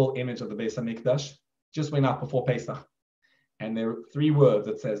beautiful image of the Beis HaMikdash, just went up before Pesach. And there are 3 words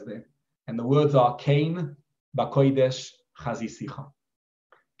it says there. And the words are, Kain Bakoidesh Chazisicha.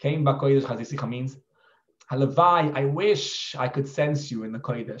 Kain Bakoidesh Chazisicha means, Halavai, I wish I could sense you in the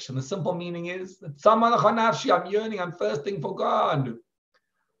Kodesh. And the simple meaning is that I'm yearning, I'm thirsting for God.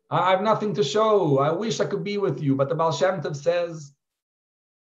 I have nothing to show. I wish I could be with you. But the Baal Shem Tov says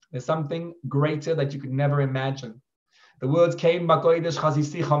there's something greater that you could never imagine. The words Kain Bakodesh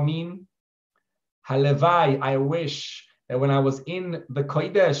Chazisicha mean, Halavai, I wish that when I was in the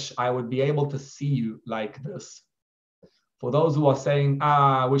Kodesh, I would be able to see you like this. For those who are saying,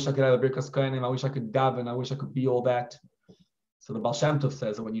 I wish I could have a Birkas Kohanim, I wish I could daven, I wish I could be all that. So the Baal Shem Tov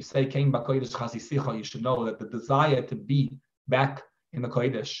says that when you say Kain Bakodesh Chazisicha, you should know that the desire to be back in the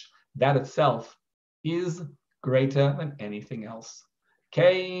Kodesh, that itself is greater than anything else.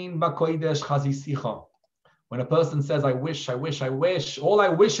 Kain Bakodesh Chazisicha. When a person says, I wish, all I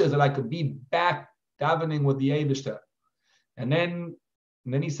wish is that I could be back davening with the Eibishter. And then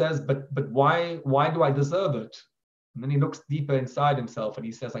he says, but why do I deserve it? And then he looks deeper inside himself and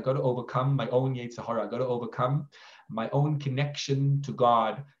he says, I got to overcome my own Yetzer Hara. I got to overcome my own connection to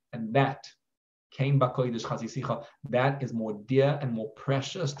God. And that, Kain Bakodesh Chazisicha, that is more dear and more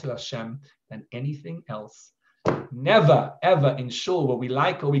precious to Hashem than anything else. Never, ever in shul will we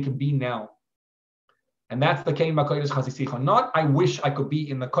like or we can be now. And that's the Kain Bakodesh Chazisicha. Not I wish I could be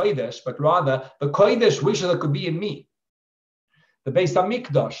in the Kodesh, but rather the Kodesh wishes it could be in me. The Beis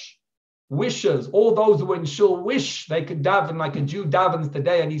HaMikdash wishes, all those who are in shul wish they could daven like a Jew davens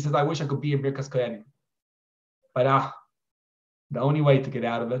today, and he says, I wish I could be in Birkas Kohanim. But the only way to get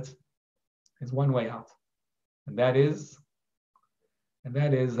out of it is one way out. And that is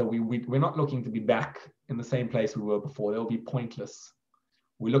that we're not looking to be back in the same place we were before. That will be pointless.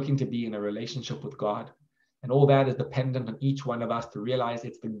 We're looking to be in a relationship with God. And all that is dependent on each one of us to realize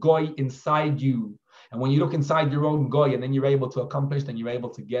it's the goy inside you. And when you look inside your own goy, and then you're able to accomplish, then you're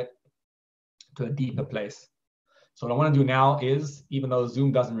able to get to a deeper place. So what I want to do now is, even though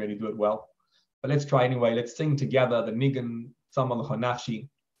Zoom doesn't really do it well, but let's try anyway. Let's sing together the Nigun Tzama L'cha Nafshi.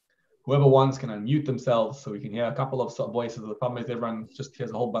 Whoever wants can unmute themselves so we can hear a couple of voices. The problem is everyone just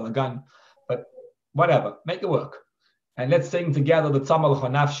hears a whole balagan, but whatever, make it work. And let's sing together the Tzama L'cha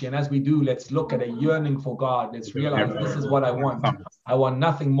Nafshi. And as we do, let's look at a yearning for God. Let's realize this is what I want. I want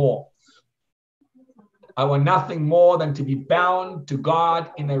nothing more. I want nothing more than to be bound to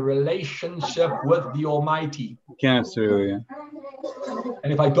God in a relationship with the Almighty. Cancer, yeah.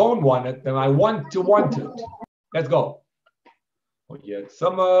 And if I don't want it, then I want to want it. Let's go.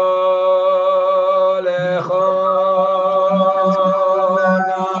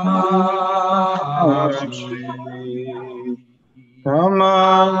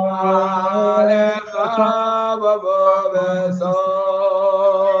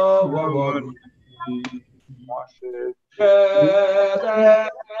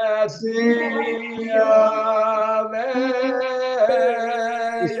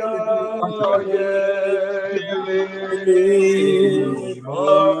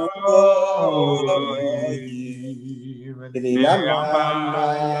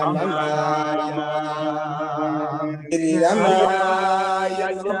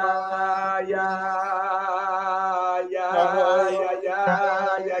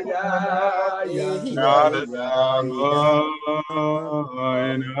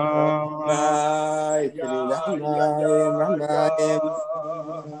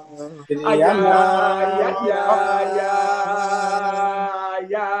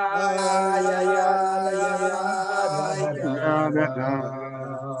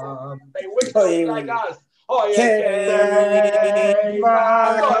 They wish to be like us. Oh,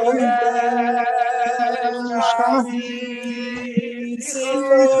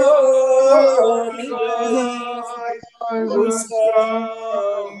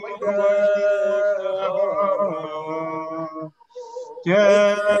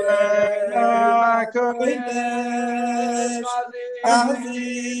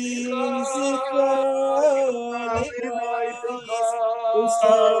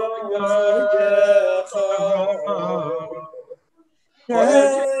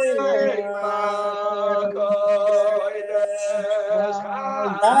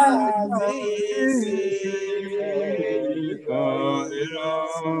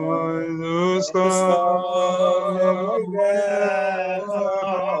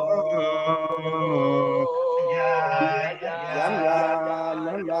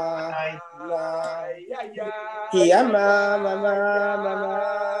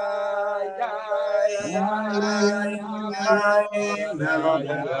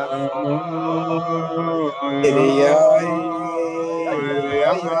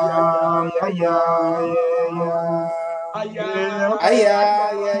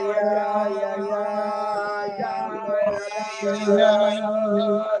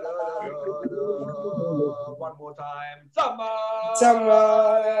 One more time. Tzama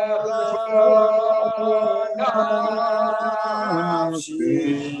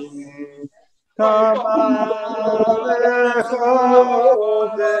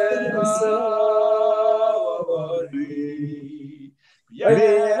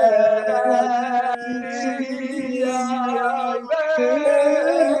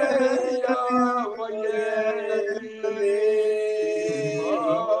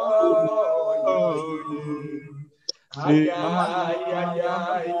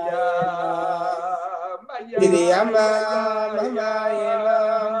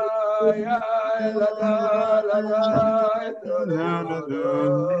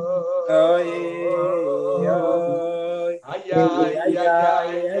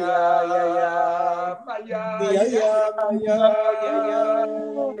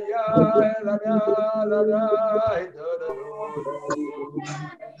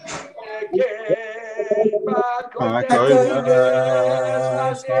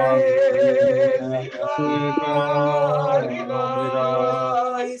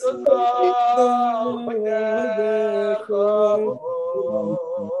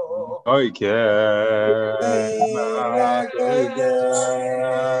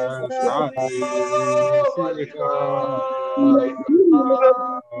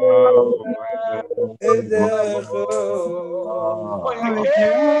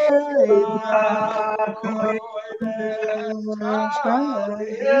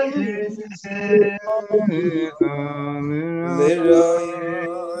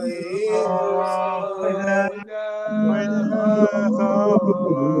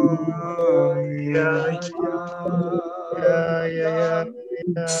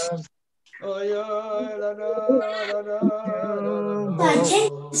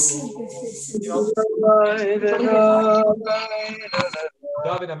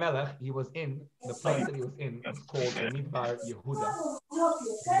David HaMelech, he was in, the place that he was in was called Midbar Yehuda.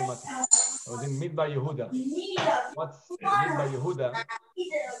 It was in Midbar Yehuda. What's Midbar Yehuda?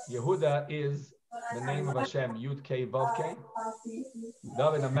 Yehuda is the name of Hashem, Yud K Vav K.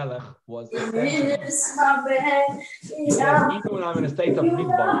 David HaMelech was essentially, he says, even when I'm in a state of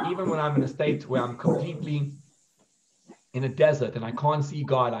Midbar, even when I'm in a state where I'm completely in a desert and I can't see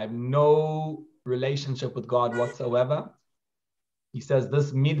God, I have no relationship with God whatsoever. He says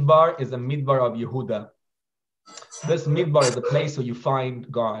this midbar is a midbar of Yehuda. This midbar is a place where you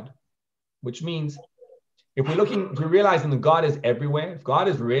find God, which means if we're realizing that God is everywhere, if God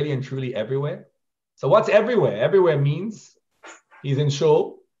is really and truly everywhere, so what's everywhere? Everywhere means he's in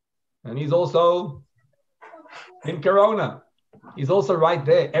shul and he's also in Corona. He's also right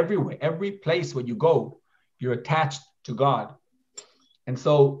there, everywhere. Every place where you go, you're attached to God. And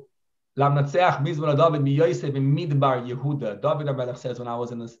so Lamnatseach Mizmor David Miyosev in Midbar Yehuda. David HaMelech says, when I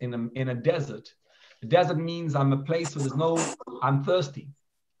was in a desert, the desert means I'm a place where I'm thirsty.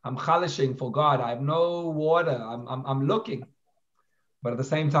 I'm chalishing for God. I have no water. I'm looking. But at the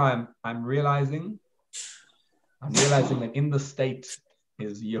same time, I'm realizing that in the state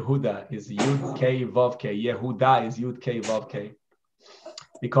is Yehuda, is Yud K Vav K. Yehuda is Yud K Vav K.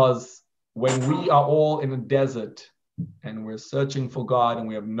 Because when we are all in a desert, and we're searching for God and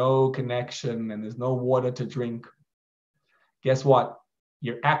we have no connection and there's no water to drink, guess what?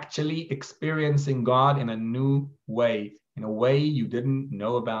 You're actually experiencing God in a new way, in a way you didn't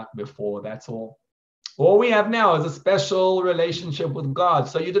know about before. That's all. All we have now is a special relationship with God.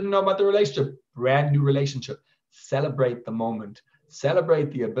 So you didn't know about the relationship, brand new relationship. Celebrate the moment.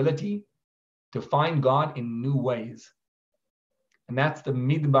 Celebrate the ability to find God in new ways. And that's the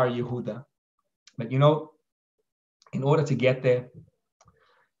Midbar Yehuda. But in order to get there,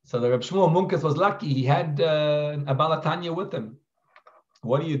 so the Reb Shmuel Munkas was lucky. He had a Balatanya with him.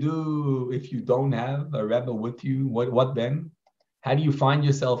 What do you do if you don't have a Rebbe with you? What then? How do you find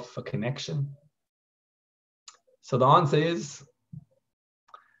yourself a connection? So the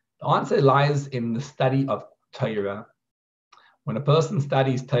answer lies in the study of Torah. When a person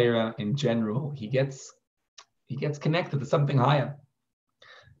studies Torah in general, he gets connected to something higher.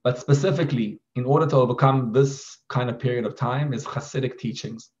 But specifically, in order to overcome this kind of period of time, is Hasidic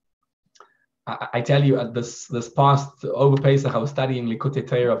teachings. I tell you, at this past over Pesach, I was studying Likutei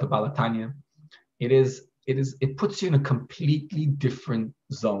Torah of the Baal HaTanya. It puts you in a completely different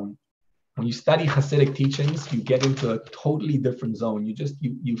zone. When you study Hasidic teachings, you get into a totally different zone.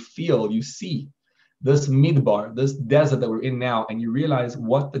 You feel, you see this midbar, this desert that we're in now, and you realize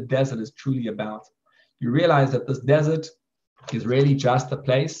what the desert is truly about. You realize that this desert is really just a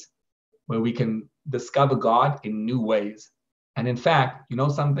place where we can discover God in new ways. And in fact, you know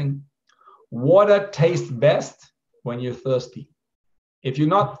something? Water tastes best when you're thirsty. If you're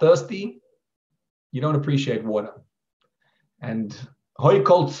not thirsty, you don't appreciate water. And Hoy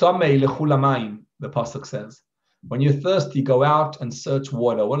kol tzamei lechulamayim, the pasuk says. When you're thirsty, go out and search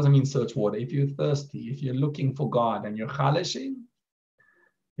water. What does it mean, search water? If you're thirsty, if you're looking for God and you're chaleshing,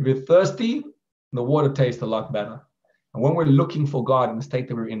 if you're thirsty, the water tastes a lot better. And when we're looking for God in the state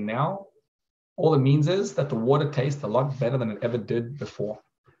that we're in now, all it means is that the water tastes a lot better than it ever did before.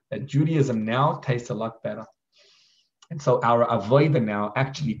 That Judaism now tastes a lot better. And so our avodah now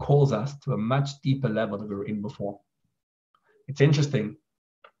actually calls us to a much deeper level than we were in before. It's interesting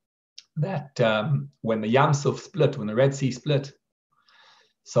that when the Yam Suf split, when the Red Sea split,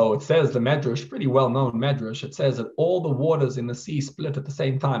 so it says the Medrash, pretty well-known Medrash, it says that all the waters in the sea split at the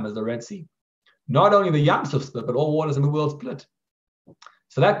same time as the Red Sea. Not only the Yam Suf split, but all waters in the world split.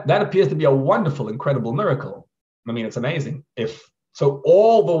 So that appears to be a wonderful, incredible miracle. I mean, it's amazing. So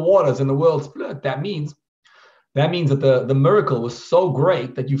all the waters in the world split, that means that the miracle was so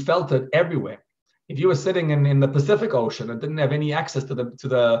great that you felt it everywhere. If you were sitting in the Pacific Ocean and didn't have any access to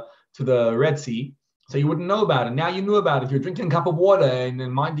the Red Sea, so you wouldn't know about it. Now you knew about it. If you're drinking a cup of water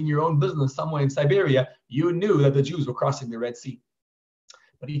and minding your own business somewhere in Siberia, you knew that the Jews were crossing the Red Sea.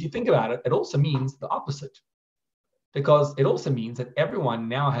 But if you think about it, it also means the opposite. Because it also means that everyone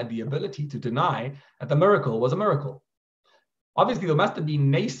now had the ability to deny that the miracle was a miracle. Obviously, there must have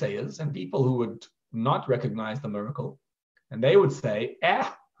been naysayers and people who would not recognize the miracle. And they would say,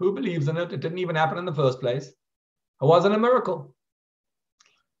 who believes in it? It didn't even happen in the first place. It wasn't a miracle.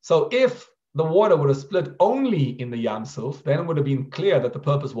 So if the water would have split only in the Yam Suf, then it would have been clear that the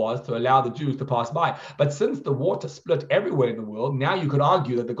purpose was to allow the Jews to pass by. But since the water split everywhere in the world, now you could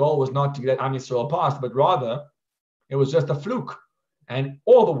argue that the goal was not to get Am Yisrael past, but rather it was just a fluke. And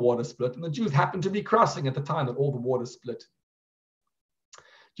all the water split, and the Jews happened to be crossing at the time that all the water split.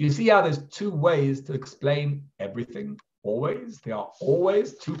 Do you see how there's two ways to explain everything? Always. There are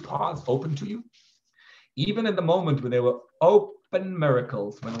always two paths open to you. Even in the moment when there were open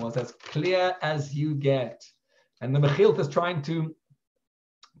miracles, when it was as clear as you get. And the Mechilt is trying to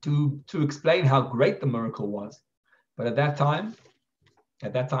explain how great the miracle was. But at that time,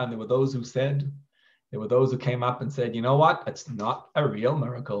 there were those who came up and said, you know what? It's not a real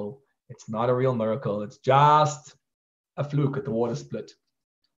miracle. It's not a real miracle. It's just a fluke at the water split.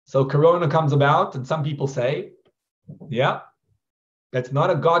 So Corona comes about, and some people say, yeah, that's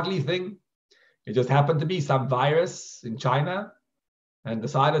not a godly thing. It just happened to be some virus in China and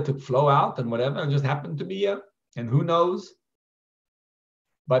decided to flow out and whatever, and just happened to be here. And who knows?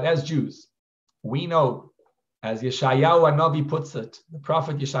 But as Jews, we know, as Yeshayahu Hanavi puts it, the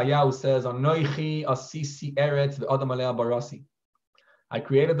prophet Yeshayahu says, Anoichi asisi eretz ve'adam alea barasi. I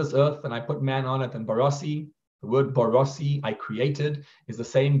created this earth and I put man on it, and barasi, the word barasi, I created, is the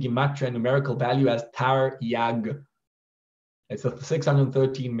same gematria numerical value as tar yag. It's the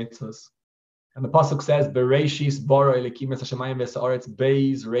 613 mitzvahs. And the pasuk says, "Bereishis bara elikim es hashamayim v'sa'aretz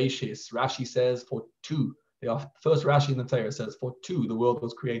beis reishis." Rashi says, for two. The first Rashi in the Torah says, for two the world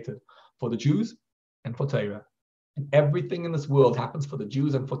was created, for the Jews and for Torah. And everything in this world happens for the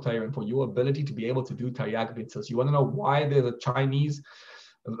Jews and for Torah, and for your ability to be able to do Taryag mitzvahs. You want to know why they're the Chinese?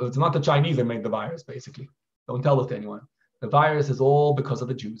 It's not the Chinese that made the virus, basically. Don't tell this to anyone. The virus is all because of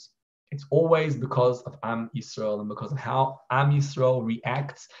the Jews. It's always because of Am Yisrael and because of how Am Yisrael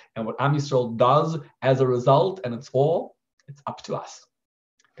reacts and what Am Yisrael does as a result. And it's up to us.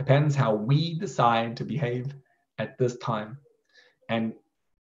 Depends how we decide to behave at this time. And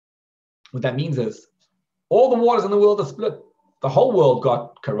what that means is all the waters in the world are split. The whole world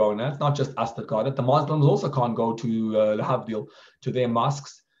got corona. It's not just us that got it. The Muslims also can't go to Lahavdil, to their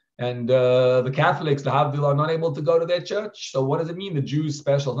mosques. And the Catholics, the Havdil, are not able to go to their church. So what does it mean? The Jews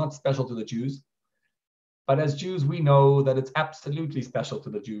special? Not special to the Jews. But as Jews, we know that it's absolutely special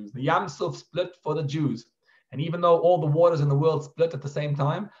to the Jews. The Yam Suf split for the Jews. And even though all the waters in the world split at the same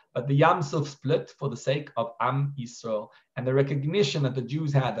time, but the Yam Suf split for the sake of Am Yisrael. And the recognition that the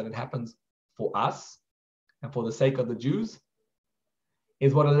Jews had that it happens for us and for the sake of the Jews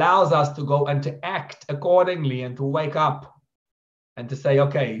is what allows us to go and to act accordingly and to wake up and to say,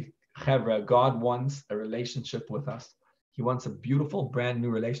 okay, Chevra, God wants a relationship with us. He wants a beautiful, brand new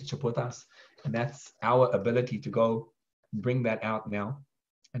relationship with us. And that's our ability to go bring that out now.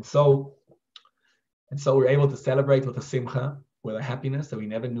 And so we're able to celebrate with a simcha, with a happiness that we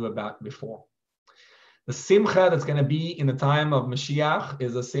never knew about before. The simcha that's going to be in the time of Moshiach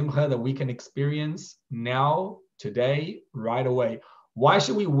is a simcha that we can experience now, today, right away. Why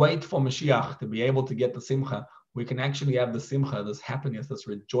should we wait for Moshiach to be able to get the simcha? We can actually have the simcha, this happiness, this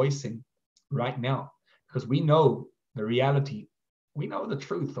rejoicing right now, because we know the reality. We know the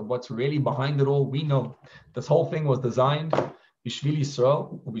truth of what's really behind it all. We know this whole thing was designed Bishvil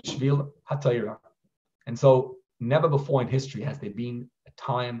Yisrael, Bishvil HaTorah. And so never before in history has there been a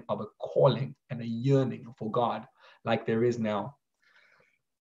time of a calling and a yearning for God like there is now.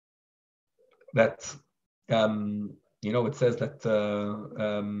 That, it says that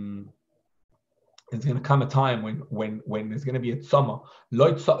there's going to come a time when there's going to be a tzoma.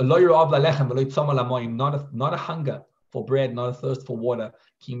 Not a hunger for bread, not a thirst for water.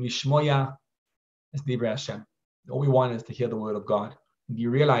 All we want is to hear the word of God. And do you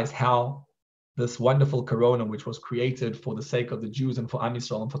realize how this wonderful corona, which was created for the sake of the Jews and for Am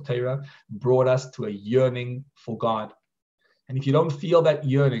Yisrael and for Torah, brought us to a yearning for God? And if you don't feel that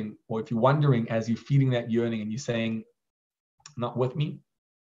yearning, or if you're wondering as you're feeling that yearning and you're saying, not with me,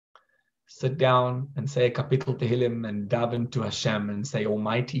 sit down and say a kapitel tehillim and daven to Hashem and say,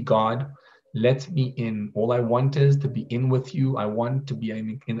 Almighty God, let me in. All I want is to be in with you. I want to be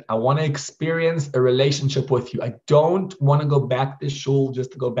in. I want to experience a relationship with you. I don't want to go back to shul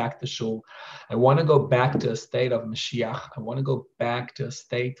just to go back to shul. I want to go back to a state of Moshiach. I want to go back to a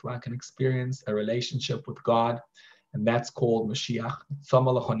state where I can experience a relationship with God. And that's called Moshiach.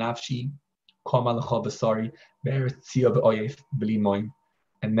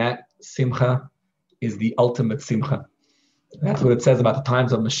 And that simcha is the ultimate simcha. That's what it says about the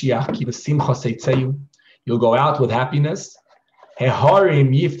times of Moshiach. You'll go out with happiness. The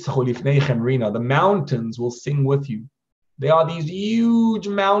mountains will sing with you. There are these huge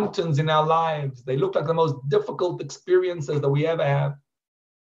mountains in our lives. They look like the most difficult experiences that we ever have.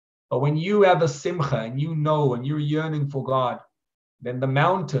 But when you have a simcha and you know and you're yearning for God, then the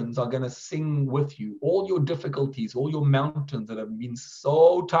mountains are going to sing with you. All your difficulties, all your mountains that have been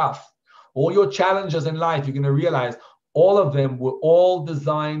so tough, all your challenges in life, you're going to realize all of them were all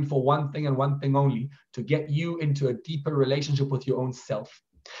designed for one thing and one thing only, to get you into a deeper relationship with your own self,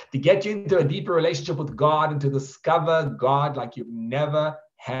 to get you into a deeper relationship with God and to discover God like you've never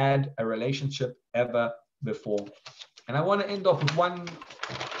had a relationship ever before. And I want to end off with one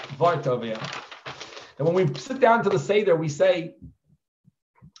vart over here. And when we sit down to the Seder, we say,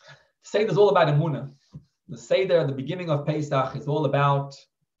 Seder is all about Emunah. The Seder at the beginning of Pesach is all about,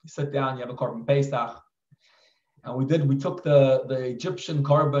 you sit down, you have a korban Pesach. And we took the Egyptian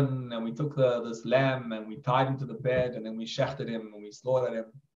korban and we took this lamb and we tied him to the bed and then we shechted him and we slaughtered him.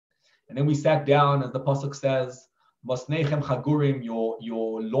 And then we sat down, as the pasuk says, Masnechem chagurim,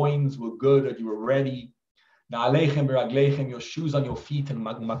 your loins were good and you were ready. Na'alechem b'raglechem, your shoes on your feet, and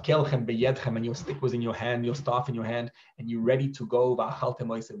makelchem beyedchem, and your stick was in your hand, your staff in your hand, and you're ready to go. Va'achaltem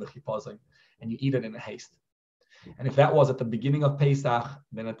oiseh b'chipazon, and you eat it in a haste. And if that was at the beginning of Pesach,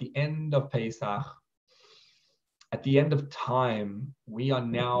 then at the end of Pesach, at the end of time, we are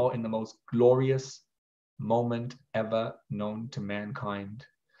now in the most glorious moment ever known to mankind.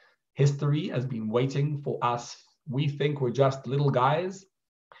 History has been waiting for us. We think we're just little guys.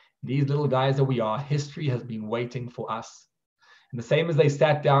 These little guys that we are, history has been waiting for us. And the same as they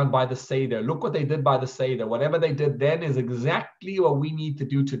sat down by the Seder. Look what they did by the Seder. Whatever they did then is exactly what we need to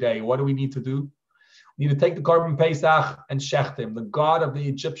do today. What do we need to do? We need to take the korban Pesach and shecht him. The God of the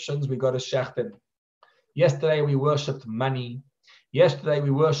Egyptians, we got to shecht him. Yesterday we worshipped money. Yesterday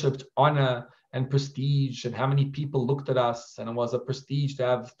we worshipped honor and prestige and how many people looked at us. And it was a prestige to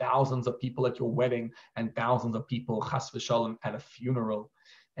have thousands of people at your wedding and thousands of people, chas v'shalom, at a funeral.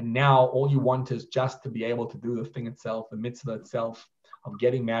 And now all you want is just to be able to do the thing itself, the mitzvah itself of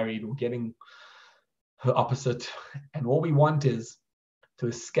getting married or getting her opposite. And all we want is to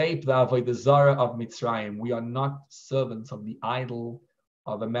escape the avodah zarah of Mitzrayim. We are not servants of the idol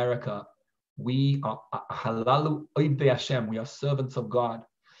of America. We are halalu oivdei Hashem. We are servants of God.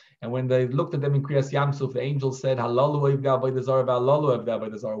 And when they looked at them in Kriyas Yamsuf, the angel said, halalu oivdei avodah zarah, v'halalu oivdei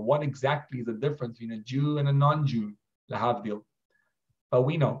avodah zarah. What exactly is the difference between a Jew and a non-Jew? Lahavdil. But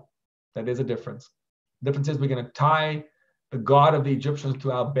we know that there's a difference. The difference is we're going to tie the God of the Egyptians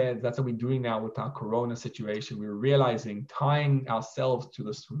to our beds. That's what we're doing now with our corona situation. We're realizing, tying ourselves to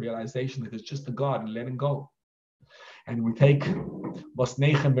this realization that it's just a God and letting go. And we take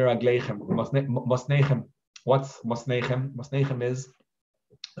Mosnechem Beraglechem. Mosnechem. What's Mosnechem? Mosnechem is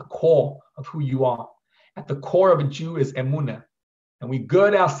the core of who you are. At the core of a Jew is emunah. And we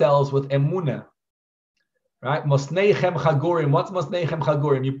gird ourselves with emunah. Right? Mosnechem Chagurim. What's Mosnechem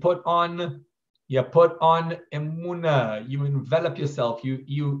Chagurim? You put on emunah. You envelop yourself.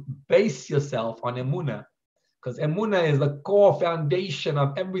 You base yourself on emunah. Because emunah is the core foundation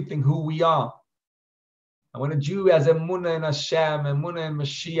of everything who we are. And when a Jew has emunah in Hashem, emunah in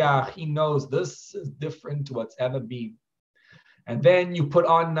Moshiach, he knows this is different to what's ever been. And then you put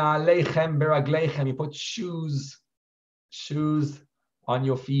on na'alechem beraglechem, you put shoes on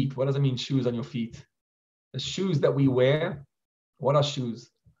your feet. What does it mean, shoes on your feet? The shoes that we wear, what are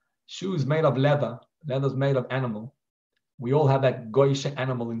shoes? Shoes made of leather. Leather's made of animal. We all have that goyish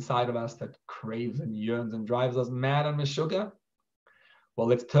animal inside of us that craves and yearns and drives us mad and meshuggah. Well,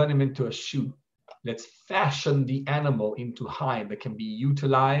 let's turn him into a shoe. Let's fashion the animal into hide that can be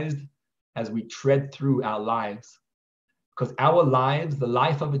utilized as we tread through our lives. Because our lives, the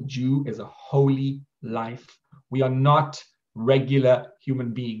life of a Jew, is a holy life. We are not regular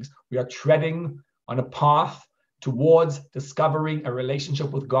human beings. We are treading on a path towards discovering a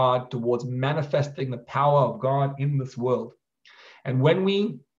relationship with God, towards manifesting the power of God in this world. And when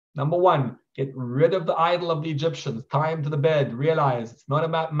we, number one, get rid of the idol of the Egyptians, tie him to the bed, realize it's not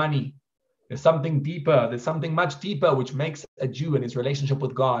about money. There's something deeper. There's something much deeper which makes a Jew in his relationship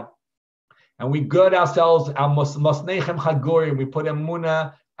with God. And we gird ourselves, our Mosnechem Chagurim, we put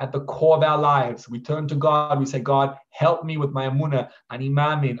emunah at the core of our lives. We turn to God. We say, God, help me with my emunah. Ani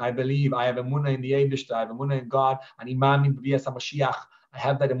mamin, I believe. I have emunah in the Eibishter. I have emunah in God. Ani mamin b'vias Moshiach. I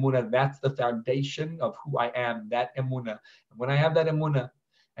have that emunah. That's the foundation of who I am, that emunah. And when I have that emunah,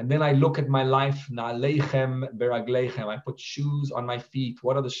 and then I look at my life, na'alechem beraglechem, I put shoes on my feet.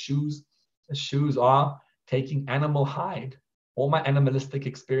 What are the shoes? The shoes are taking animal hide. All my animalistic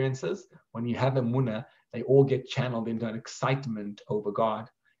experiences, when you have emunah, they all get channeled into an excitement over God.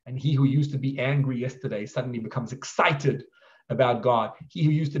 And he who used to be angry yesterday suddenly becomes excited about God. He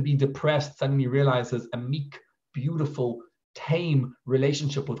who used to be depressed suddenly realizes a meek, beautiful, tame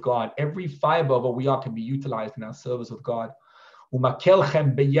relationship with God. Every fiber of what we are can be utilized in our service with God.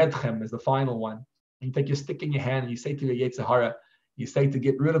 Umakelchem beyedchem is the final one. You take your stick in your hand and you say to your Yetzer Hara, you say to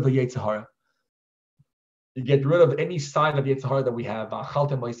get rid of the Yetzer Hara. You get rid of any sign of Yetzer Hara that we have,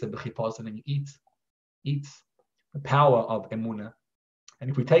 and you eat the power of emunah. And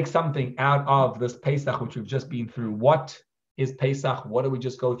if we take something out of this Pesach, which we've just been through, what is Pesach? What did we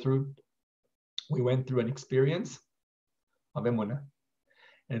just go through? We went through an experience of emunah.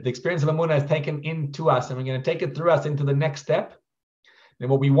 And if the experience of emunah is taken into us, and we're going to take it through us into the next step, then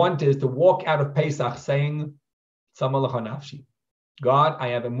what we want is to walk out of Pesach saying, Tzama lecha nafshi. God, I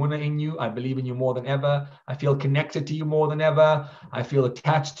have emunah in you. I believe in you more than ever. I feel connected to you more than ever. I feel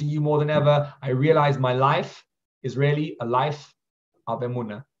attached to you more than ever. I realize my life is really a life of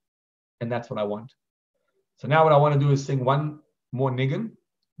emunah. And that's what I want. So now what I want to do is sing one more nigun,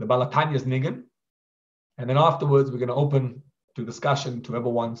 the Balatanya's nigun. And then afterwards, we're going to open to discussion, to whoever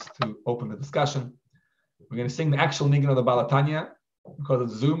wants to open the discussion. We're going to sing the actual nigun of the Balatanya because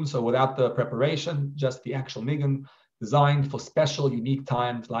it's Zoom, so without the preparation, just the actual nigun, designed for special, unique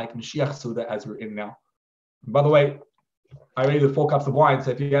times like Moshiach Seudas as we're in now. And by the way, I already did 4 cups of wine,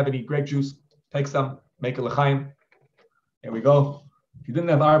 so if you have any grape juice, take some, make a l'chaim. Here we go. If you didn't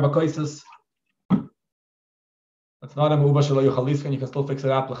have arba koises, that's not a mu'uba shelo yochal liskan, you can still fix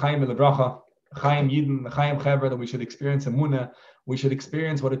it up. L'chaim lebracha, l'chaim yidin, l'chaim chevra, that we should experience emunah. We should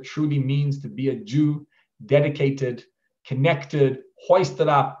experience what it truly means to be a Jew, dedicated, connected, hoisted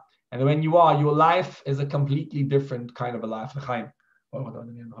up. And when you are, your life is a completely different kind of a life.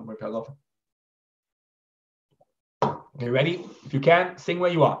 Okay, ready? If you can, sing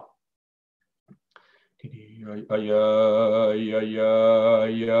where you are. Ya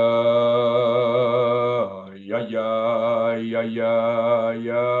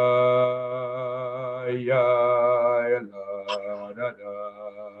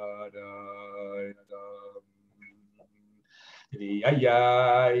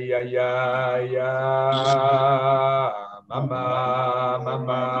ya ya ya ya mama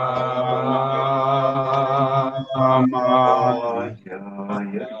mama mama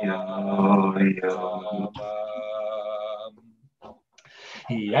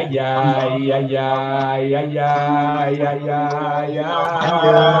ya ya ya ya ya ya ya ya ya ya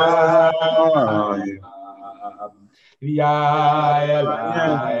Ya la la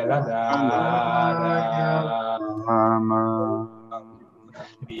da da.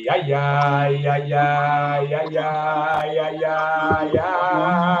 Ya ya ya ya ya ya ya ya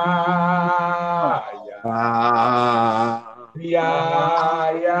ya ya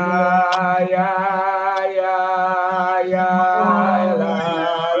ya ya ya ya la la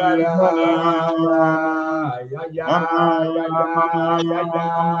la ya ya ya ya ya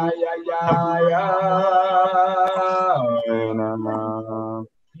ya ya ya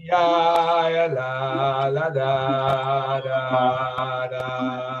ya ya la la da da da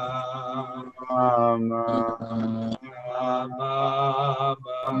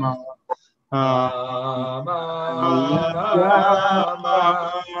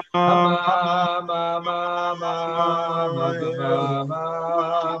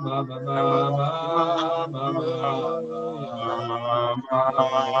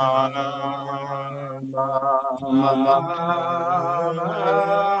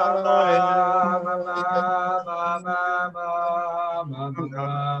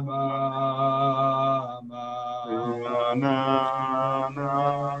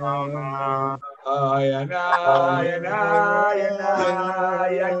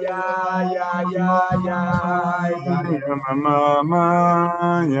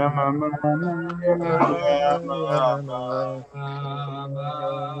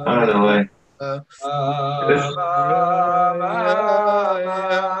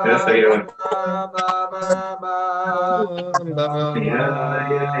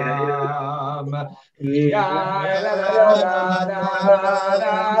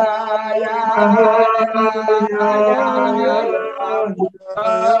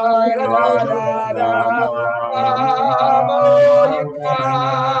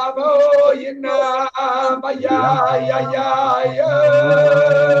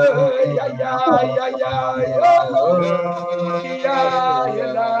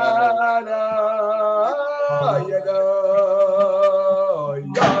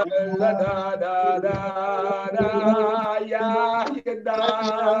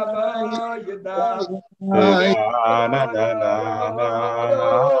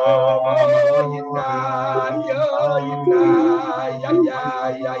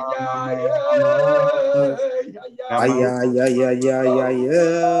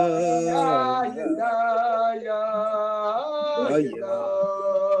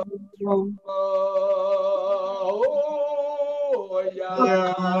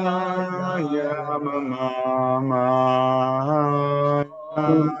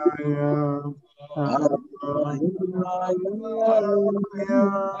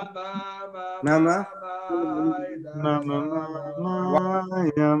Mama.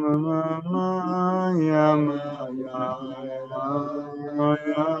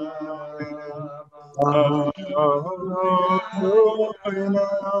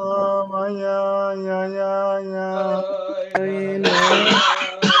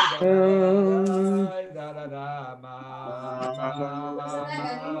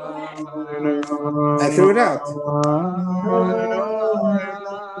 I threw it out.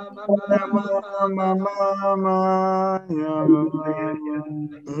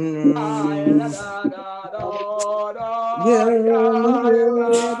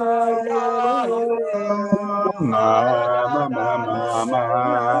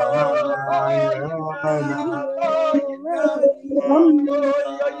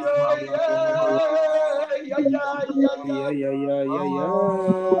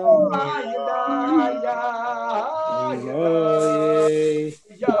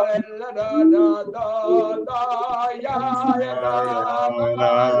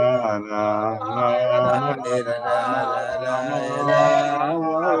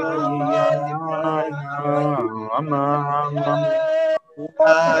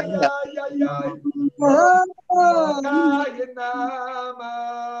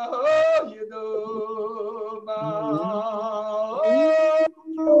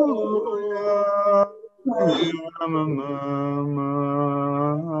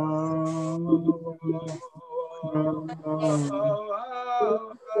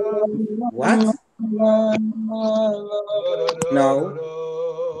 What? No.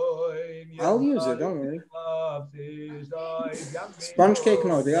 I'll use it, don't worry. Sponge cake,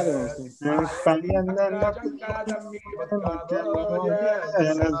 no, the other ones.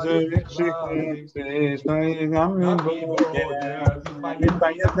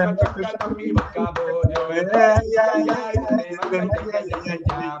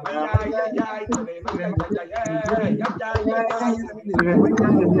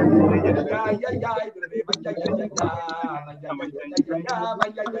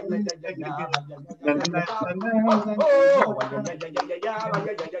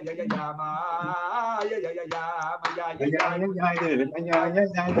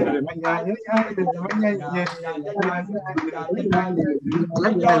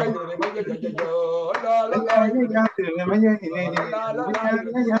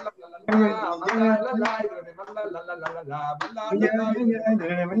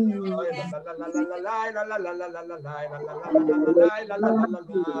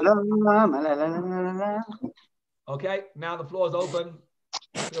 Okay, now the floor is open.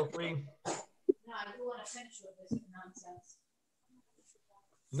 Feel free. No, I do want to finish with this nonsense.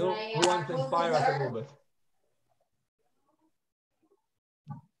 No, who wants to inspire us a little bit?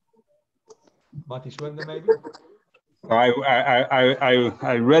 Mati Schwinde, maybe? I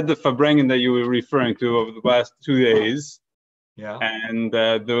read the Farbrengen that you were referring to over the last 2 days. Yeah. And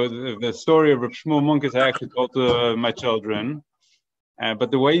the story of Rav Shmuel Munkes I actually told to my children. But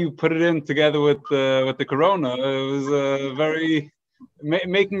the way you put it in together with the Corona, it was very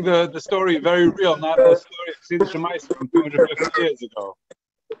making the story very real, not a story of Seudas Shemaisa from 250 years ago.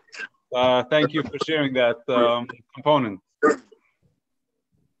 Thank you for sharing that component.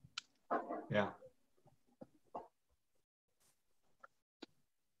 Yeah.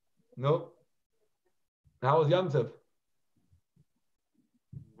 No. How was Yom Tov?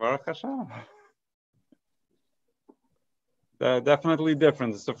 Baruch Hashem. Definitely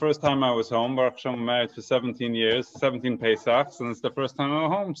different. It's the first time I was home. Baruch Hashem, I'm married for 17 years, 17 Pesachs, and it's the first time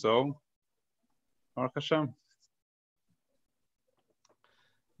I'm home. So, Baruch Hashem.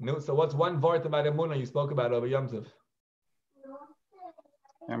 No. So what's one vart about Emunah you spoke about over Yom Tov?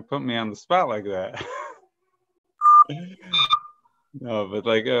 And put me on the spot like that. No, but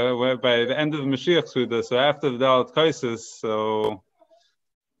like by the end of the Moshiach Seudas, so after the Dalet Kaisis, so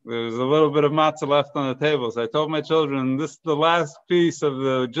there was a little bit of matzah left on the table. So I told my children, this is the last piece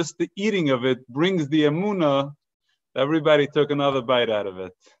of just the eating of it brings the emunah. Everybody took another bite out of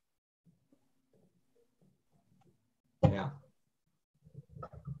it. Yeah.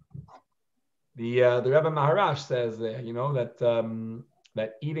 The Rebbe Maharash says there,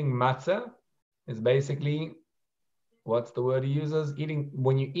 that eating matzah is basically, what's the word he uses?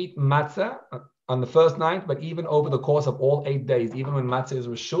 When you eat matzah on the first night, but even over the course of all 8 days, even when matzah is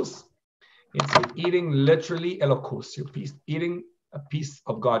rishus, it's eating literally elokus. You're eating a piece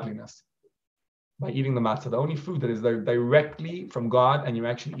of godliness by eating the matzah. The only food that is directly from God, and you're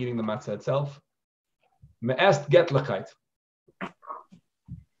actually eating the matzah itself. Me'est getlechait.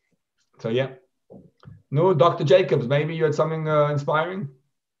 So yeah. No, Dr. Jacobs, maybe you had something inspiring?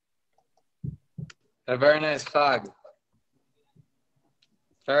 A very nice Chag.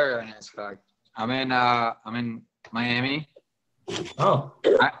 Very, very nice Chag. I'm in Miami. Oh.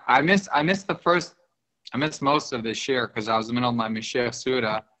 I missed most of this year because I was in the middle of my Moshiach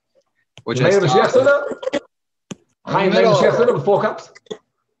Seudah, which you I made a Moshiach started. How you made a Moshiach Seudah with 4 cups?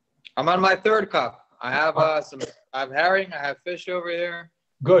 I'm on my 3rd cup. I have I have herring, I have fish over here.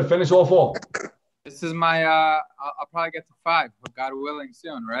 Good, finish all 4. This is my I'll probably get to 5, but God willing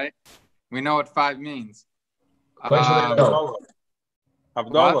soon, right? We know what 5 means. Abdullah.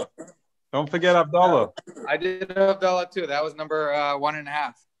 Don't forget Abdullah. I did Abdullah too. That was number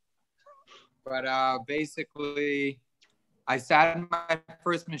 1.5. But basically, I sat in my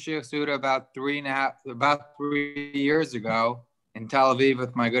first Moshiach Seudah about 3 years ago in Tel Aviv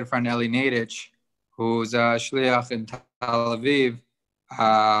with my good friend Eli Nadich, who's a shliach in Tel Aviv.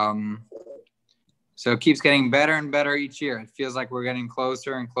 So it keeps getting better and better each year. It feels like we're getting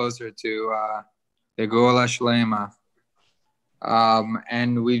closer and closer to the Geula Shlema.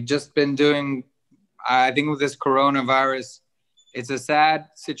 And we've just been doing, I think with this coronavirus, it's a sad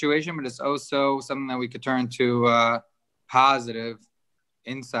situation, but it's also something that we could turn to positive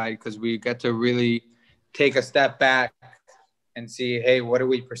insight because we get to really take a step back and see, hey, what are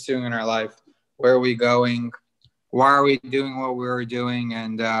we pursuing in our life? Where are we going? Why are we doing what we're doing?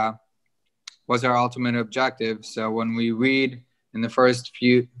 And what's our ultimate objective? So when we read in the first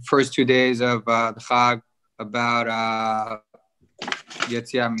 2 days of the Chag about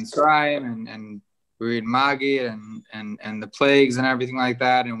Yetziat Mitzrayim and we read Magid and the plagues and everything like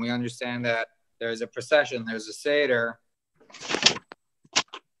that, and we understand that there's a procession, there's a Seder.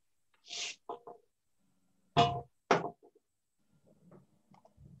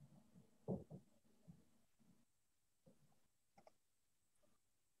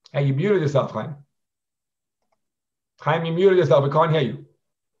 Hey, you muted yourself, Chaim. Chaim, you muted yourself. We can't hear you.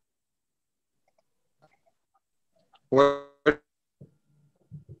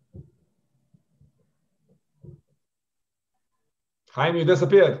 Chaim, you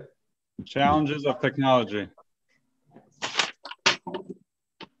disappeared. Challenges of technology.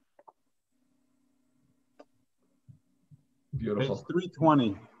 Beautiful. Page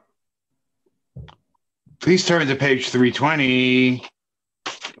 320. Please turn to page 320.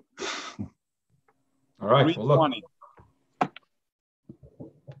 All right. Well, look. 320.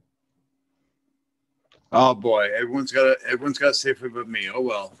 Oh boy, everyone's got to say for but me. Oh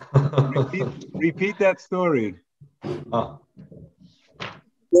well. Repeat that story. Oh. Don't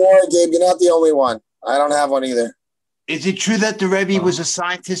worry, Gabe, you're not the only one. I don't have one either. Is it true that the Rebbe was a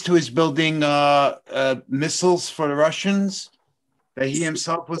scientist who was building missiles for the Russians? That he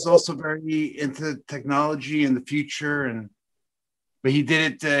himself was also very into technology in the future, but he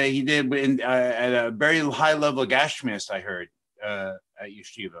did it. He did at a very high level gashmias. I heard at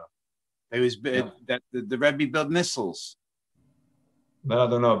yeshiva. It was that the Rebbe built missiles. That I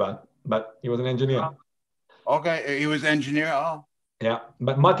don't know about, but he was an engineer. Okay, he was an engineer. Oh. Yeah,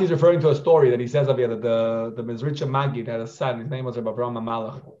 but Mati is referring to a story that he says over here that the Mizritcha Maggid had a son. His name was Rabbi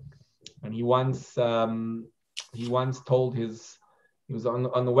Malach, and he once told he was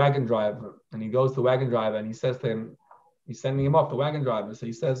on the wagon driver, and he goes to the wagon driver and he says to him, he's sending him off the wagon driver. So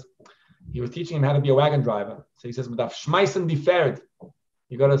he says he was teaching him how to be a wagon driver. So he says, "Madaf schmeißen die Pferd."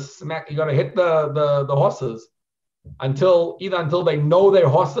 You gotta hit the horses until they know they're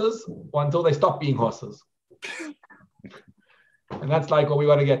horses or until they stop being horses. And that's like what we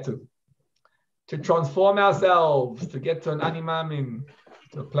want to get to transform ourselves, to get to an animamin,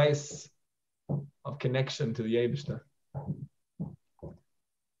 to a place of connection to the Eibishter.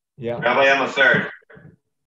 Yeah. Rabbi, I'm a third.